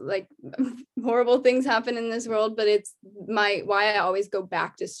 there's like horrible things happen in this world, but it's why I always go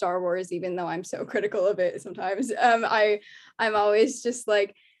back to Star Wars, even though I'm so critical of it sometimes. I'm always just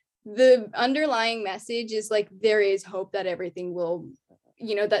like, the underlying message is like, there is hope that everything will,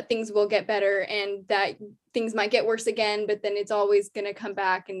 you know, that things will get better, and that things might get worse again, but then it's always going to come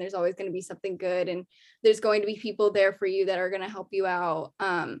back, and there's always going to be something good, and there's going to be people there for you that are going to help you out.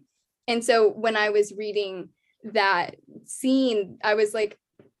 And so when I was reading that scene, I was like,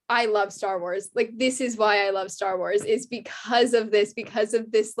 I love Star Wars. Like, this is why I love Star Wars, is because of this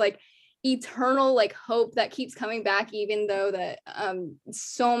like eternal like hope that keeps coming back, even though that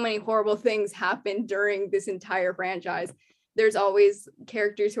so many horrible things happen during this entire franchise. There's always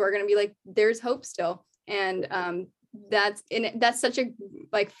characters who are going to be like, there's hope still. And that's such a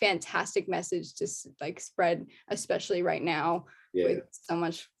like fantastic message to like spread, especially right now with so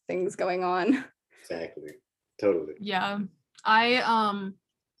much things going on. Exactly. Totally. Yeah. I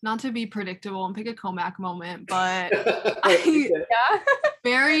not to be predictable and pick a Comac moment, but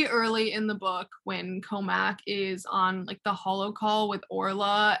very early in the book, when Comac is on like the holo call with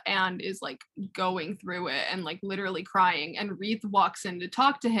Orla and is like going through it and like literally crying, and Reath walks in to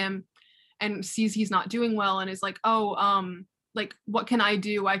talk to him and sees he's not doing well and is like, oh, like, what can I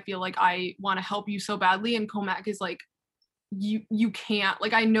do? I feel like I want to help you so badly. And Comac is like, you can't,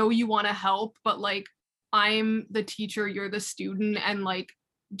 like, I know you want to help, but like, I'm the teacher, you're the student, and like,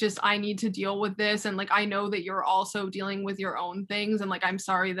 just I need to deal with this, and like I know that you're also dealing with your own things, and like I'm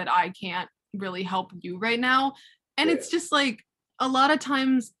sorry that I can't really help you right now. And it's just like, a lot of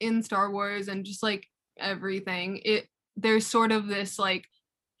times in Star Wars and just like everything, there's sort of this like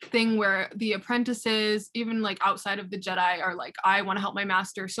thing where the apprentices, even like outside of the Jedi, are like, I want to help my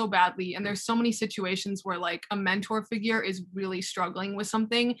master so badly, and there's so many situations where like a mentor figure is really struggling with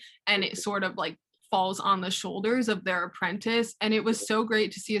something, and it sort of like falls on the shoulders of their apprentice. And it was so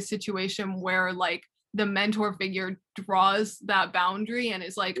great to see a situation where like the mentor figure draws that boundary and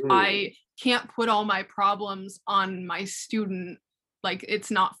is like, I can't put all my problems on my student, like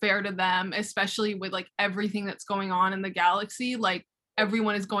it's not fair to them, especially with like everything that's going on in the galaxy. Like,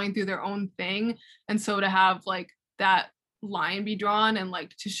 everyone is going through their own thing, and so to have like that line be drawn and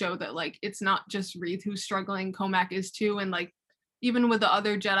like to show that like it's not just Reath who's struggling, Comac is too. And like, even with the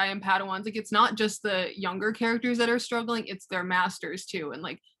other Jedi and Padawans, like it's not just the younger characters that are struggling, it's their masters too. And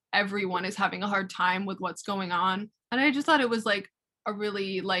like, everyone is having a hard time with what's going on. And I just thought it was like a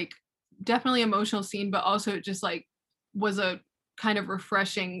really like definitely emotional scene, but also it just like was a kind of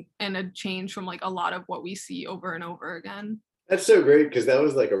refreshing and a change from like a lot of what we see over and over again. That's so great, because that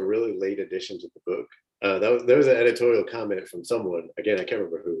was like a really late addition to the book. There was an editorial comment from someone, again, I can't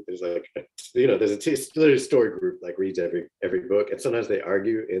remember who. There's like, you know, there's a story group like reads every book, and sometimes they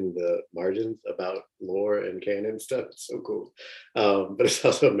argue in the margins about lore and canon stuff. It's so cool, but it's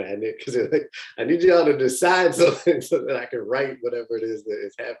also maddening, because they're like, I need y'all to decide something so that I can write whatever it is that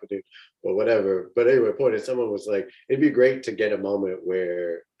is happening or whatever. But anyway, point is, someone was like, it'd be great to get a moment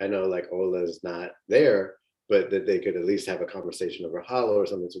where, I know like Orla's not there, but that they could at least have a conversation over holo or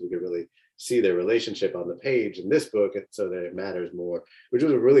something, so we could really see their relationship on the page in this book, so that it matters more, which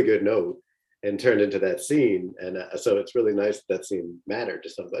was a really good note and turned into that scene. And so it's really nice that scene mattered to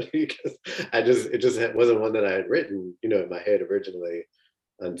somebody, because it just wasn't one that I had written, you know, in my head originally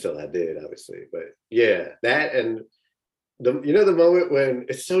until I did, obviously. But yeah, that, and the moment when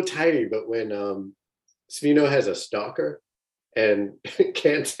it's so tiny, but when Spheno has a stalker and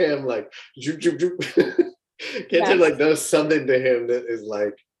Kantam like Kantam like does something to him that is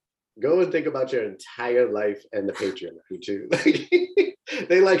like, go and think about your entire life and the patriarchy too. Like,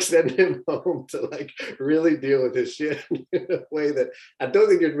 they like send him home to like really deal with his shit in a way that I don't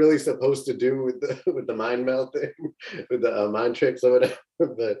think you're really supposed to do with the mind meld thing, with the mind tricks or whatever.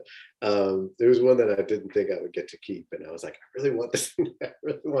 But there was one that I didn't think I would get to keep, and I was like, I really want this. I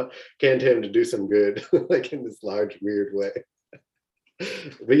really want Kantam to do some good, like in this large weird way.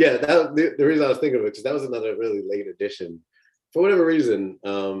 But yeah, the reason I was thinking of it, because that was another really late addition. For whatever reason,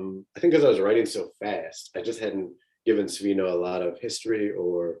 I think because I was writing so fast, I just hadn't given Spheno a lot of history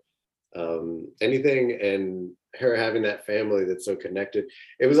or anything, and her having that family that's so connected.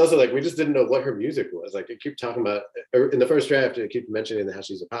 It was also like, we just didn't know what her music was. Like, it kept talking about, in the first draft, it kept mentioning how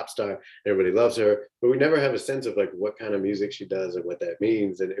she's a pop star, everybody loves her, but we never have a sense of like what kind of music she does or what that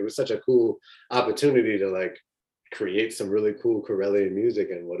means. And it was such a cool opportunity to like create some really cool Corellian music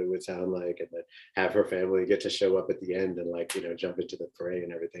and what it would sound like, and then have her family get to show up at the end and like, you know, jump into the fray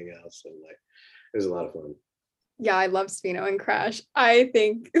and everything else. And like, it was a lot of fun. Yeah, I love Spheno and Crash. I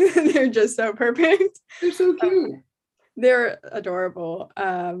think they're just so perfect. They're so cute. they're adorable.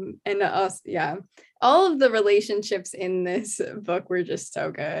 And us, yeah, all of the relationships in this book were just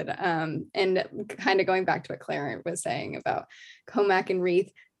so good. And kind of going back to what Clarence was saying about Comac and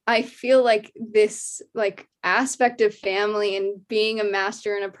Wreath, I feel like this like aspect of family and being a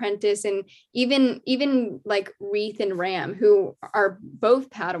master and apprentice, and even like Wreath and Ram, who are both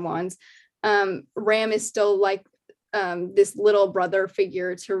Padawans. Ram is still like this little brother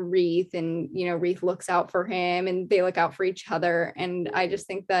figure to Wreath, and Wreath looks out for him and they look out for each other, and I just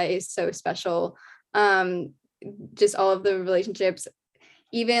think that is so special. Just all of the relationships,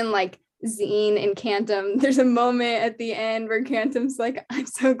 even like Zine and Cantum. There's a moment at the end where Cantum's like, I'm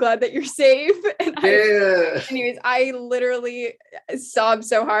so glad that you're safe. And anyways, I literally sobbed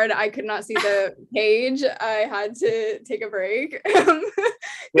so hard I could not see the page. I had to take a break.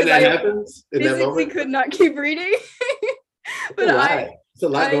 When that happens, in that moment, could not keep reading. But it's a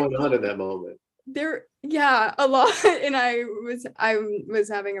lot going on in that moment. A lot, and I was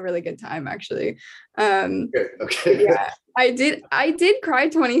having a really good time, actually. Okay. Yeah, I did cry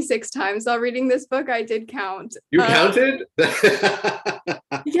 26 times while reading this book. I did count. You counted?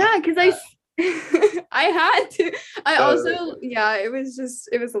 Yeah, because I had to. I also,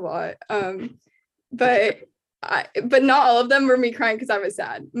 it was a lot. But not all of them were me crying because I was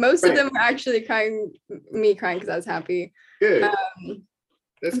sad. Most of them were actually me crying because I was happy. Good.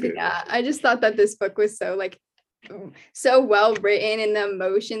 That's good. Yeah, I just thought that this book was so well written, and the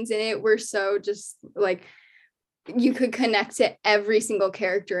emotions in it were so just like you could connect to every single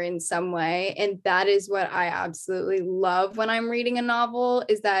character in some way. And that is what I absolutely love when I'm reading a novel,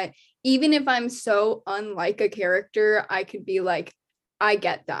 is that even if I'm so unlike a character, I could be like, I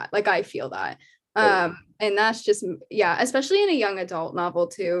get that, like I feel that. And that's just, especially in a young adult novel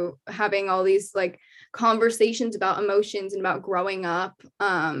too, having all these like conversations about emotions and about growing up.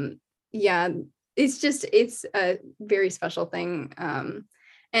 It's a very special thing.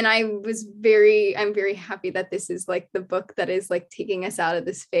 And I'm very happy that this is like the book that is like taking us out of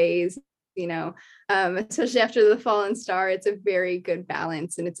this phase, especially after The Fallen Star. It's a very good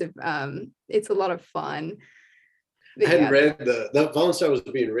balance, and it's a lot of fun. But I hadn't read the Fallen Star was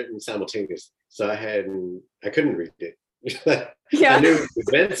being written simultaneously, so I couldn't read it. I knew the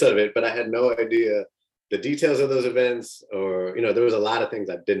events of it, but I had no idea the details of those events, or there was a lot of things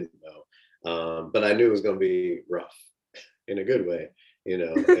I didn't know, but I knew it was going to be rough in a good way.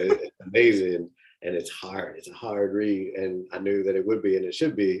 It's amazing, and it's hard. It's a hard read, and I knew that it would be, and it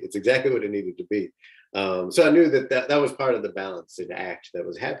should be. It's exactly what it needed to be. So I knew that was part of the balance and act that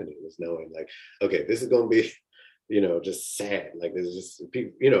was happening, was knowing like, okay, this is going to be just sad. Like there's just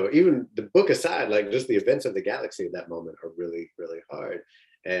people, even the book aside, like just the events of the galaxy at that moment are really, really hard.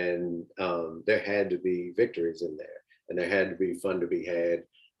 And there had to be victories in there, and there had to be fun to be had.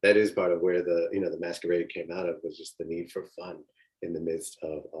 That is part of where the Masquerade came out of, was just the need for fun in the midst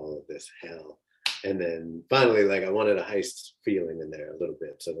of all of this hell. And then finally, like I wanted a heist feeling in there a little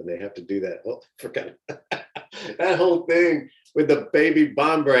bit. So when they have to do that, forgot that whole thing with the baby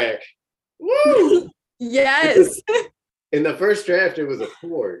Bombrak. Woo! Yes. In the first draft, it was a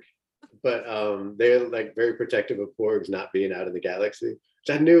Porg, but they're like very protective of Porgs not being out in the galaxy,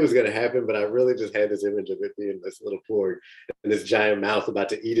 which I knew was going to happen, but I really just had this image of it being this little Porg and this giant mouth about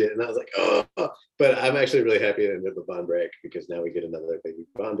to eat it. And I was like, oh, but I'm actually really happy it ended with Bombrak, because now we get another baby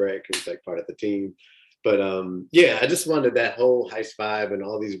Bombrak who's like part of the team. But I just wanted that whole heist vibe and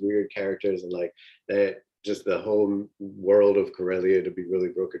all these weird characters, and like that, just the whole world of Corellia to be really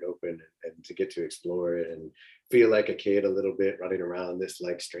broken open, and to get to explore it and feel like a kid a little bit running around this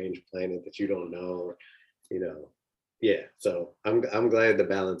like strange planet that you don't know, So I'm glad the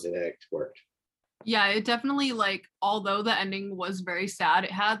balance in act worked. Yeah, it definitely, like, although the ending was very sad,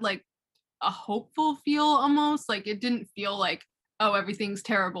 it had like a hopeful feel almost. Like it didn't feel like, oh, everything's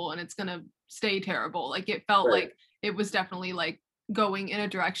terrible and it's gonna stay terrible. Like it felt like it was definitely like going in a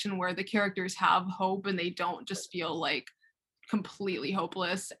direction where the characters have hope and they don't just feel like completely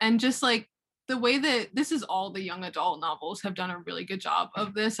hopeless. And just like the way that this is, all the young adult novels have done a really good job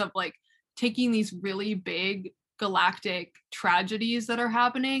of this, of like taking these really big galactic tragedies that are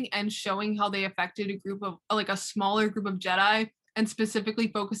happening and showing how they affected a group of like a smaller group of Jedi, and specifically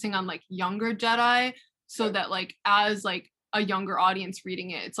focusing on like younger Jedi, so that like as like a younger audience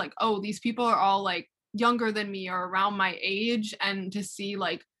reading it, it's like, oh, these people are all like younger than me or around my age, and to see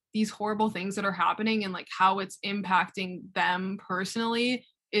like these horrible things that are happening and like how it's impacting them personally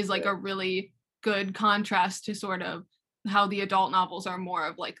is like a really good contrast to sort of how the adult novels are more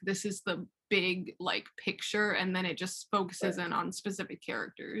of like, this is the big like picture, and then it just focuses in on specific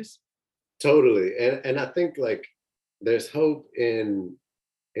characters. Totally. And I think like there's hope in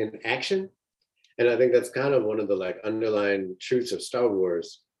action, And I think that's kind of one of the like underlying truths of Star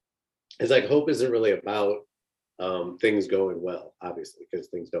Wars. Is like hope isn't really about things going well, obviously, because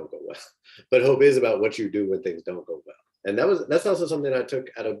things don't go well. But hope is about what you do when things don't go well. And that's also something I took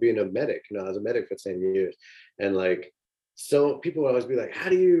out of being a medic. You know, I was a medic for 10 years. And like, so people would always be like, how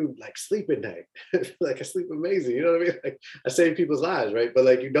do you like sleep at night? Like I sleep amazing, you know what I mean? Like I save people's lives, right? But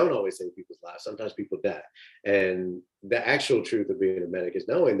like you don't always save people's lives. Sometimes people die. And the actual truth of being a medic is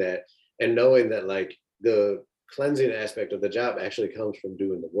knowing that, and knowing that like the cleansing aspect of the job actually comes from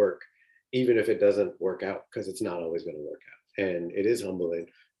doing the work, even if it doesn't work out, because it's not always going to work out. And it is humbling,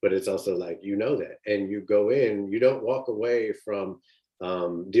 but it's also like, you know that, and you go in, you don't walk away from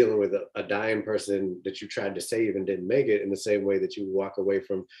dealing with a dying person that you tried to save and didn't make it in the same way that you walk away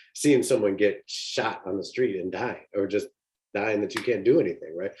from seeing someone get shot on the street and die, or just dying that you can't do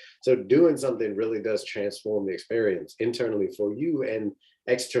anything, right? So doing something really does transform the experience internally for you and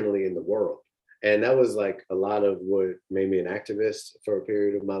externally in the world. And that was like a lot of what made me an activist for a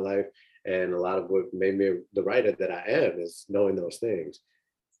period of my life. And a lot of what made me the writer that I am is knowing those things.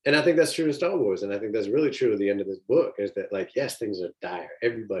 And I think that's true in Star Wars. And I think that's really true at the end of this book, is that like, yes, things are dire.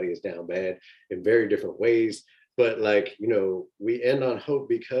 Everybody is down bad in very different ways. But like, you know, we end on hope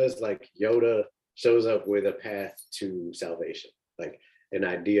because like Yoda shows up with a path to salvation, like an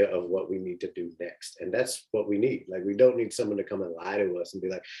idea of what we need to do next. And that's what we need. Like, we don't need someone to come and lie to us and be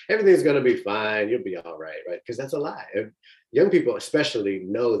like, everything's going to be fine, you'll be all right, right? Because that's a lie. And young people especially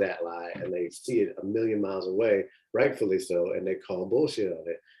know that lie, and they see it a million miles away, rightfully so, and they call bullshit on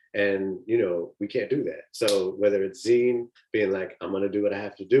it. And, you know, we can't do that. So whether it's Zine being like, I'm going to do what I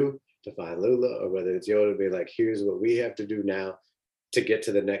have to do to find Lula, or whether it's Yoda being like, here's what we have to do now to get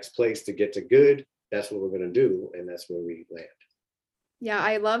to the next place, to get to good, that's what we're going to do. And that's where we land. Yeah,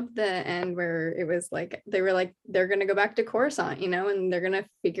 I loved the end where it was like they were like they're gonna go back to Coruscant, you know, and they're gonna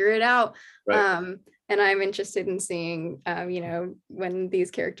figure it out. Right. And I'm interested in seeing, you know, when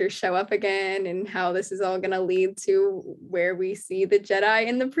these characters show up again and how this is all gonna lead to where we see the Jedi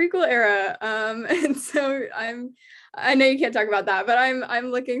in the prequel era. And so I know you can't talk about that, but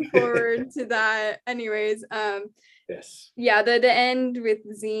I'm looking forward to that. Anyways, Yes. yeah, the end with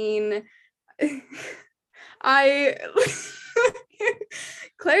Zine. I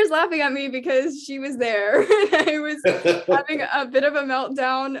Claire's laughing at me because she was there and I was having a bit of a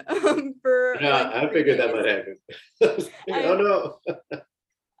meltdown for Yeah, like I 3 figured that days. might happen. Oh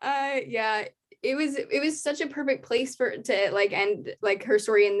no. Yeah, it was such a perfect place for it to like end like her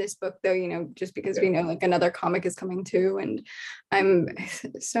story in this book, though, you know, just because we know like another comic is coming too, and I'm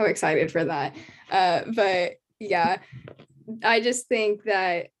so excited for that. But yeah, I just think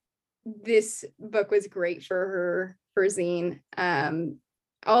that this book was great for Zine.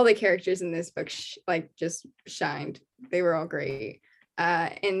 All the characters in this book like just shined. They were all great.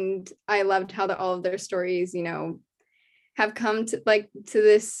 And I loved how all of their stories, you know, have come to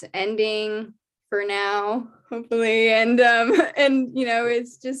this ending for now, hopefully. And you know,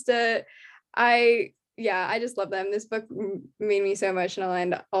 it's just I just love them. This book made me so emotional,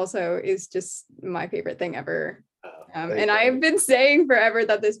 and also is just my favorite thing ever. And I've been saying forever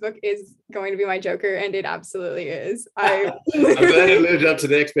that this book is going to be my Joker, and it absolutely is. I'm glad it lived up to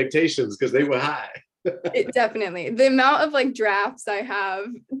the expectations, because they were high. It definitely, the amount of like drafts I have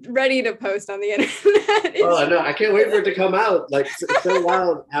ready to post on the internet is... Oh no, I can't wait for it to come out. Like, it's so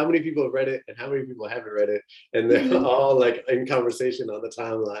wild how many people have read it and how many people haven't read it, and they're all like in conversation on the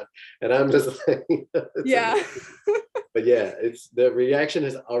timeline, and I'm just like yeah. But yeah, it's the reaction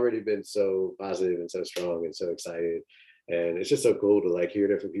has already been so positive and so strong and so excited, and it's just so cool to like hear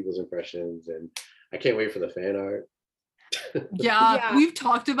different people's impressions, and I can't wait for the fan art. Yeah, we've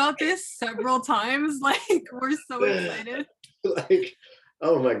talked about this several times. Like, we're so excited. Like,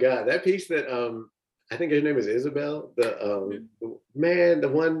 oh my god, that piece that I think her name is Isabel, the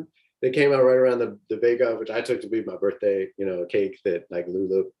one that came out right around the Bake Off, which I took to be my birthday, you know, cake that like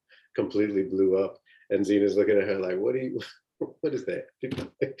Lula completely blew up, and Zena's looking at her like, what is that?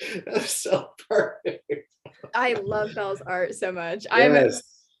 That's so perfect. I love Belle's art so much.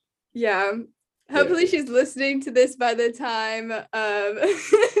 Yes. Hopefully she's listening to this by the time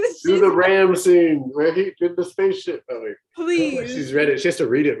do the Ram scene where he did the spaceship. Please. She's read it. She has to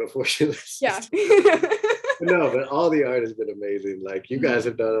read it before she listens. Yeah. No, but all the art has been amazing. Like, you guys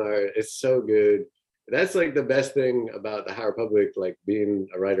have done art. It's so good. That's like the best thing about the High Republic, like being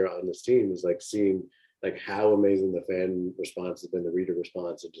a writer on this team, is like seeing like how amazing the fan response has been, the reader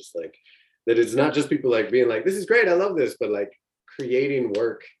response, and just like that it's not just people like being like, this is great, I love this, but like creating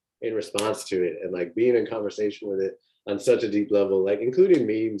work in response to it, and like being in conversation with it on such a deep level, like including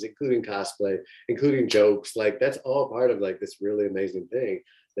memes, including cosplay, including jokes. Like, that's all part of like this really amazing thing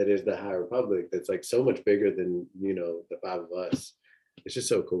that is the High Republic. That's like so much bigger than, you know, the five of us. It's just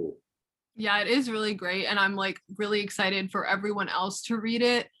so cool. Yeah, it is really great. And I'm like really excited for everyone else to read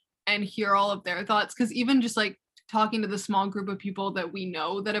it and hear all of their thoughts. Cause even just like talking to the small group of people that we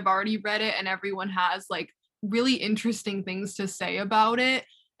know that have already read it, and everyone has like really interesting things to say about it.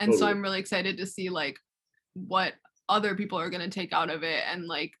 And so I'm really excited to see like what other people are going to take out of it, and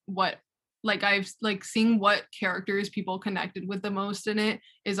like what, like I've like seeing what characters people connected with the most in it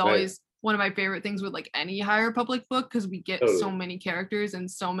is always one of my favorite things with like any High Republic book, because we get so many characters and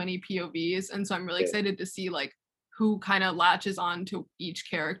so many POVs. And so I'm really excited to see like who kind of latches on to each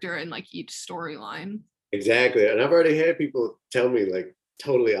character and like each storyline. Exactly. And I've already had people tell me like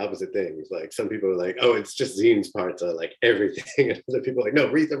totally opposite things. Like some people are like, oh, it's just Zine's parts are like everything. And other people are like, no,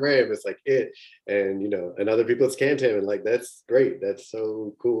 Wreath of Ram is like it. And, you know, and other people it's Cantam. And like, that's great. That's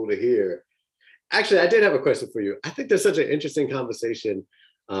so cool to hear. Actually, I did have a question for you. I think there's such an interesting conversation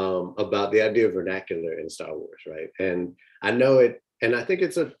about the idea of vernacular in Star Wars, right? And I know it, and I think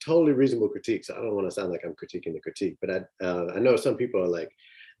it's a totally reasonable critique. So I don't want to sound like I'm critiquing the critique, but I know some people are like,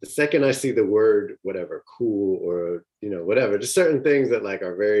 the second I see the word whatever, cool, or you know, whatever, just certain things that like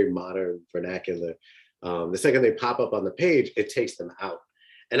are very modern vernacular, the second they pop up on the page, it takes them out.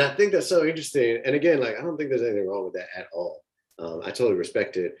 And I think that's so interesting. And again, like I don't think there's anything wrong with that at all. I totally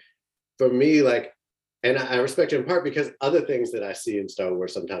respect it. For me, like, and I respect it in part because other things that I see in Star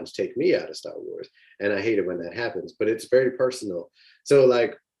Wars sometimes take me out of Star Wars. And I hate it when that happens, but it's very personal. So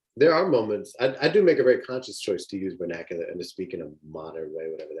like, there are moments, I do make a very conscious choice to use vernacular and to speak in a modern way,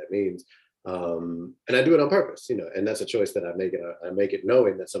 whatever that means. And I do it on purpose, you know, and that's a choice that I make it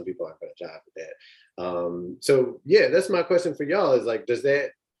knowing that some people aren't going to jive with that. So yeah, that's my question for y'all is like, is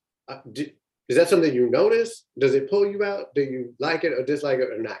that something you notice? Does it pull you out? Do you like it or dislike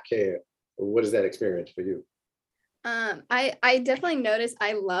it or not care? What is that experience for you? I definitely notice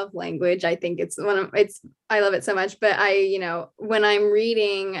I love language. I think I love it so much, but you know, when I'm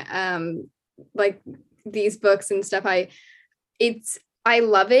reading like these books and stuff, I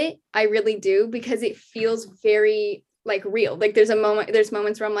love it. I really do, because it feels very like real. Like there's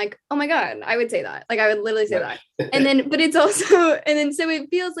moments where I'm like, oh my God, I would say that. Like I would literally say that. And then, but it's also, and then, so it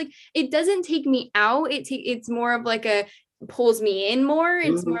feels like it doesn't take me out. It's more of like pulls me in more.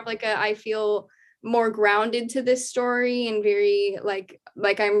 It's more of like I feel more grounded to this story, and very like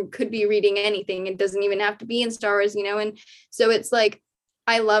I could be reading anything. It doesn't even have to be in Star Wars, you know? And so it's like,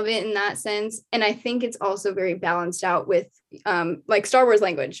 I love it in that sense. And I think it's also very balanced out with like Star Wars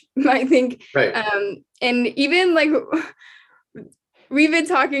language, I think. Right. And even like we've been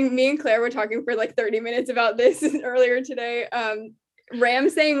talking, me and Claire were talking for like 30 minutes about this earlier today. Ram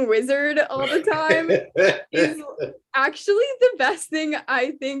saying wizard all the time is actually the best thing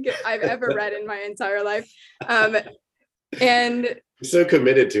I think I've ever read in my entire life. And you're so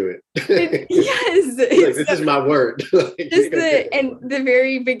committed to it. Yes. Like, this is my word. Like, just the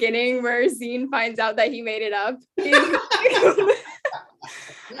very beginning where Zine finds out that he made it up.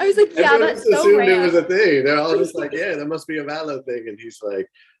 I was like, yeah, that's so assumed random. It was a thing. They're all just like, yeah, that must be a Valo thing. And he's like,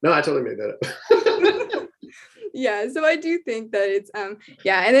 no, I totally made that up. Yeah, so I do think that it's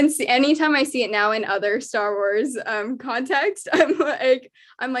yeah, and then anytime I see it now in other Star Wars context, I'm like,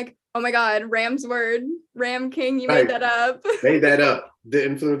 oh my God, Ram's word, Ram King, you made that up. Made that up. The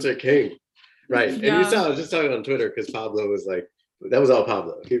influencer king. Right. Yeah. And you saw, I was just talking on Twitter because Pablo was like, that was all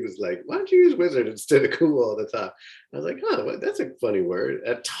Pablo. He was like, why don't you use wizard instead of cool all the time? I was like, oh, well, that's a funny word.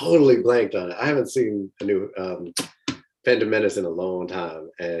 I totally blanked on it. I haven't seen a new Phantom Menace in a long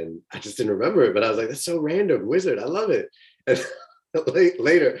time, and I just didn't remember it, but I was like, that's so random, wizard, I love it. And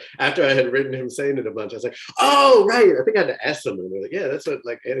later, after I had written him saying it a bunch, I was like, oh, right, I think I had to ask someone. They're like, yeah, that's what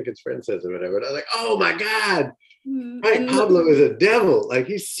like Anakin's friend says or whatever. And I was like, oh my God, right, Pablo is a devil. Like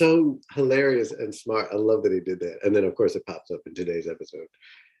he's so hilarious and smart. I love that he did that. And then of course it pops up in today's episode.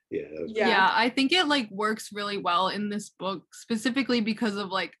 Yeah, I think it like works really well in this book, specifically because of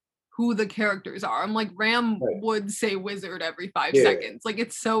like who the characters are. I'm like, Ram would say wizard every 5 seconds. Like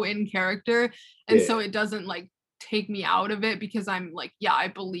it's so in character. And so it doesn't like take me out of it, because I'm like, yeah, I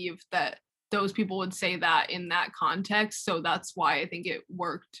believe that those people would say that in that context. So that's why I think it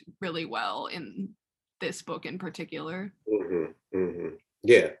worked really well in this book in particular.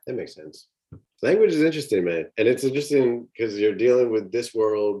 Yeah, that makes sense. Language is interesting, man. And it's interesting because you're dealing with this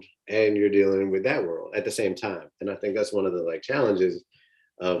world and you're dealing with that world at the same time. And I think that's one of the like challenges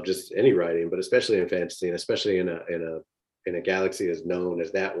of just any writing, but especially in fantasy, and especially in a galaxy as known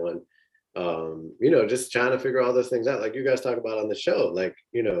as that one. You know, just trying to figure all those things out, like you guys talk about on the show. Like,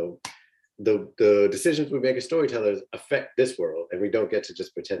 you know, the decisions we make as storytellers affect this world, and we don't get to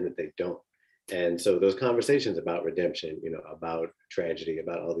just pretend that they don't. And so those conversations about redemption, you know, about tragedy,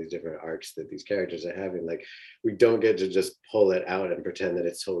 about all these different arcs that these characters are having, like, we don't get to just pull it out and pretend that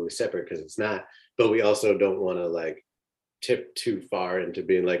it's totally separate, because it's not. But we also don't want to like tip too far into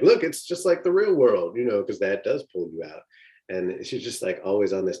being like, look, it's just like the real world, you know, because that does pull you out. And she's just like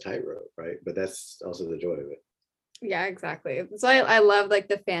always on this tightrope, right? But that's also the joy of it. Yeah, exactly. So I love like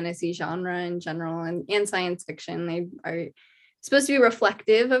the fantasy genre in general, and science fiction. They are supposed to be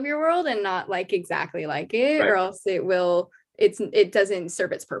reflective of your world and not like exactly like it, or else it doesn't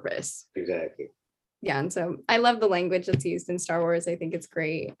serve its purpose. Exactly. Yeah, and so I love the language that's used in Star Wars. I think it's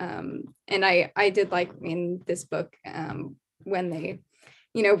great. And I did like in this book when they,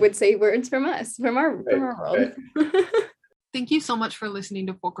 you know, would say words from us, from our world. Right. Thank you so much for listening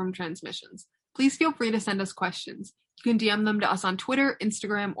to Fulcrum Transmissions. Please feel free to send us questions. You can DM them to us on Twitter,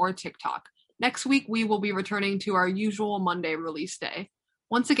 Instagram, or TikTok. Next week, we will be returning to our usual Monday release day.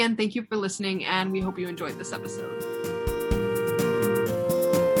 Once again, thank you for listening, and we hope you enjoyed this episode.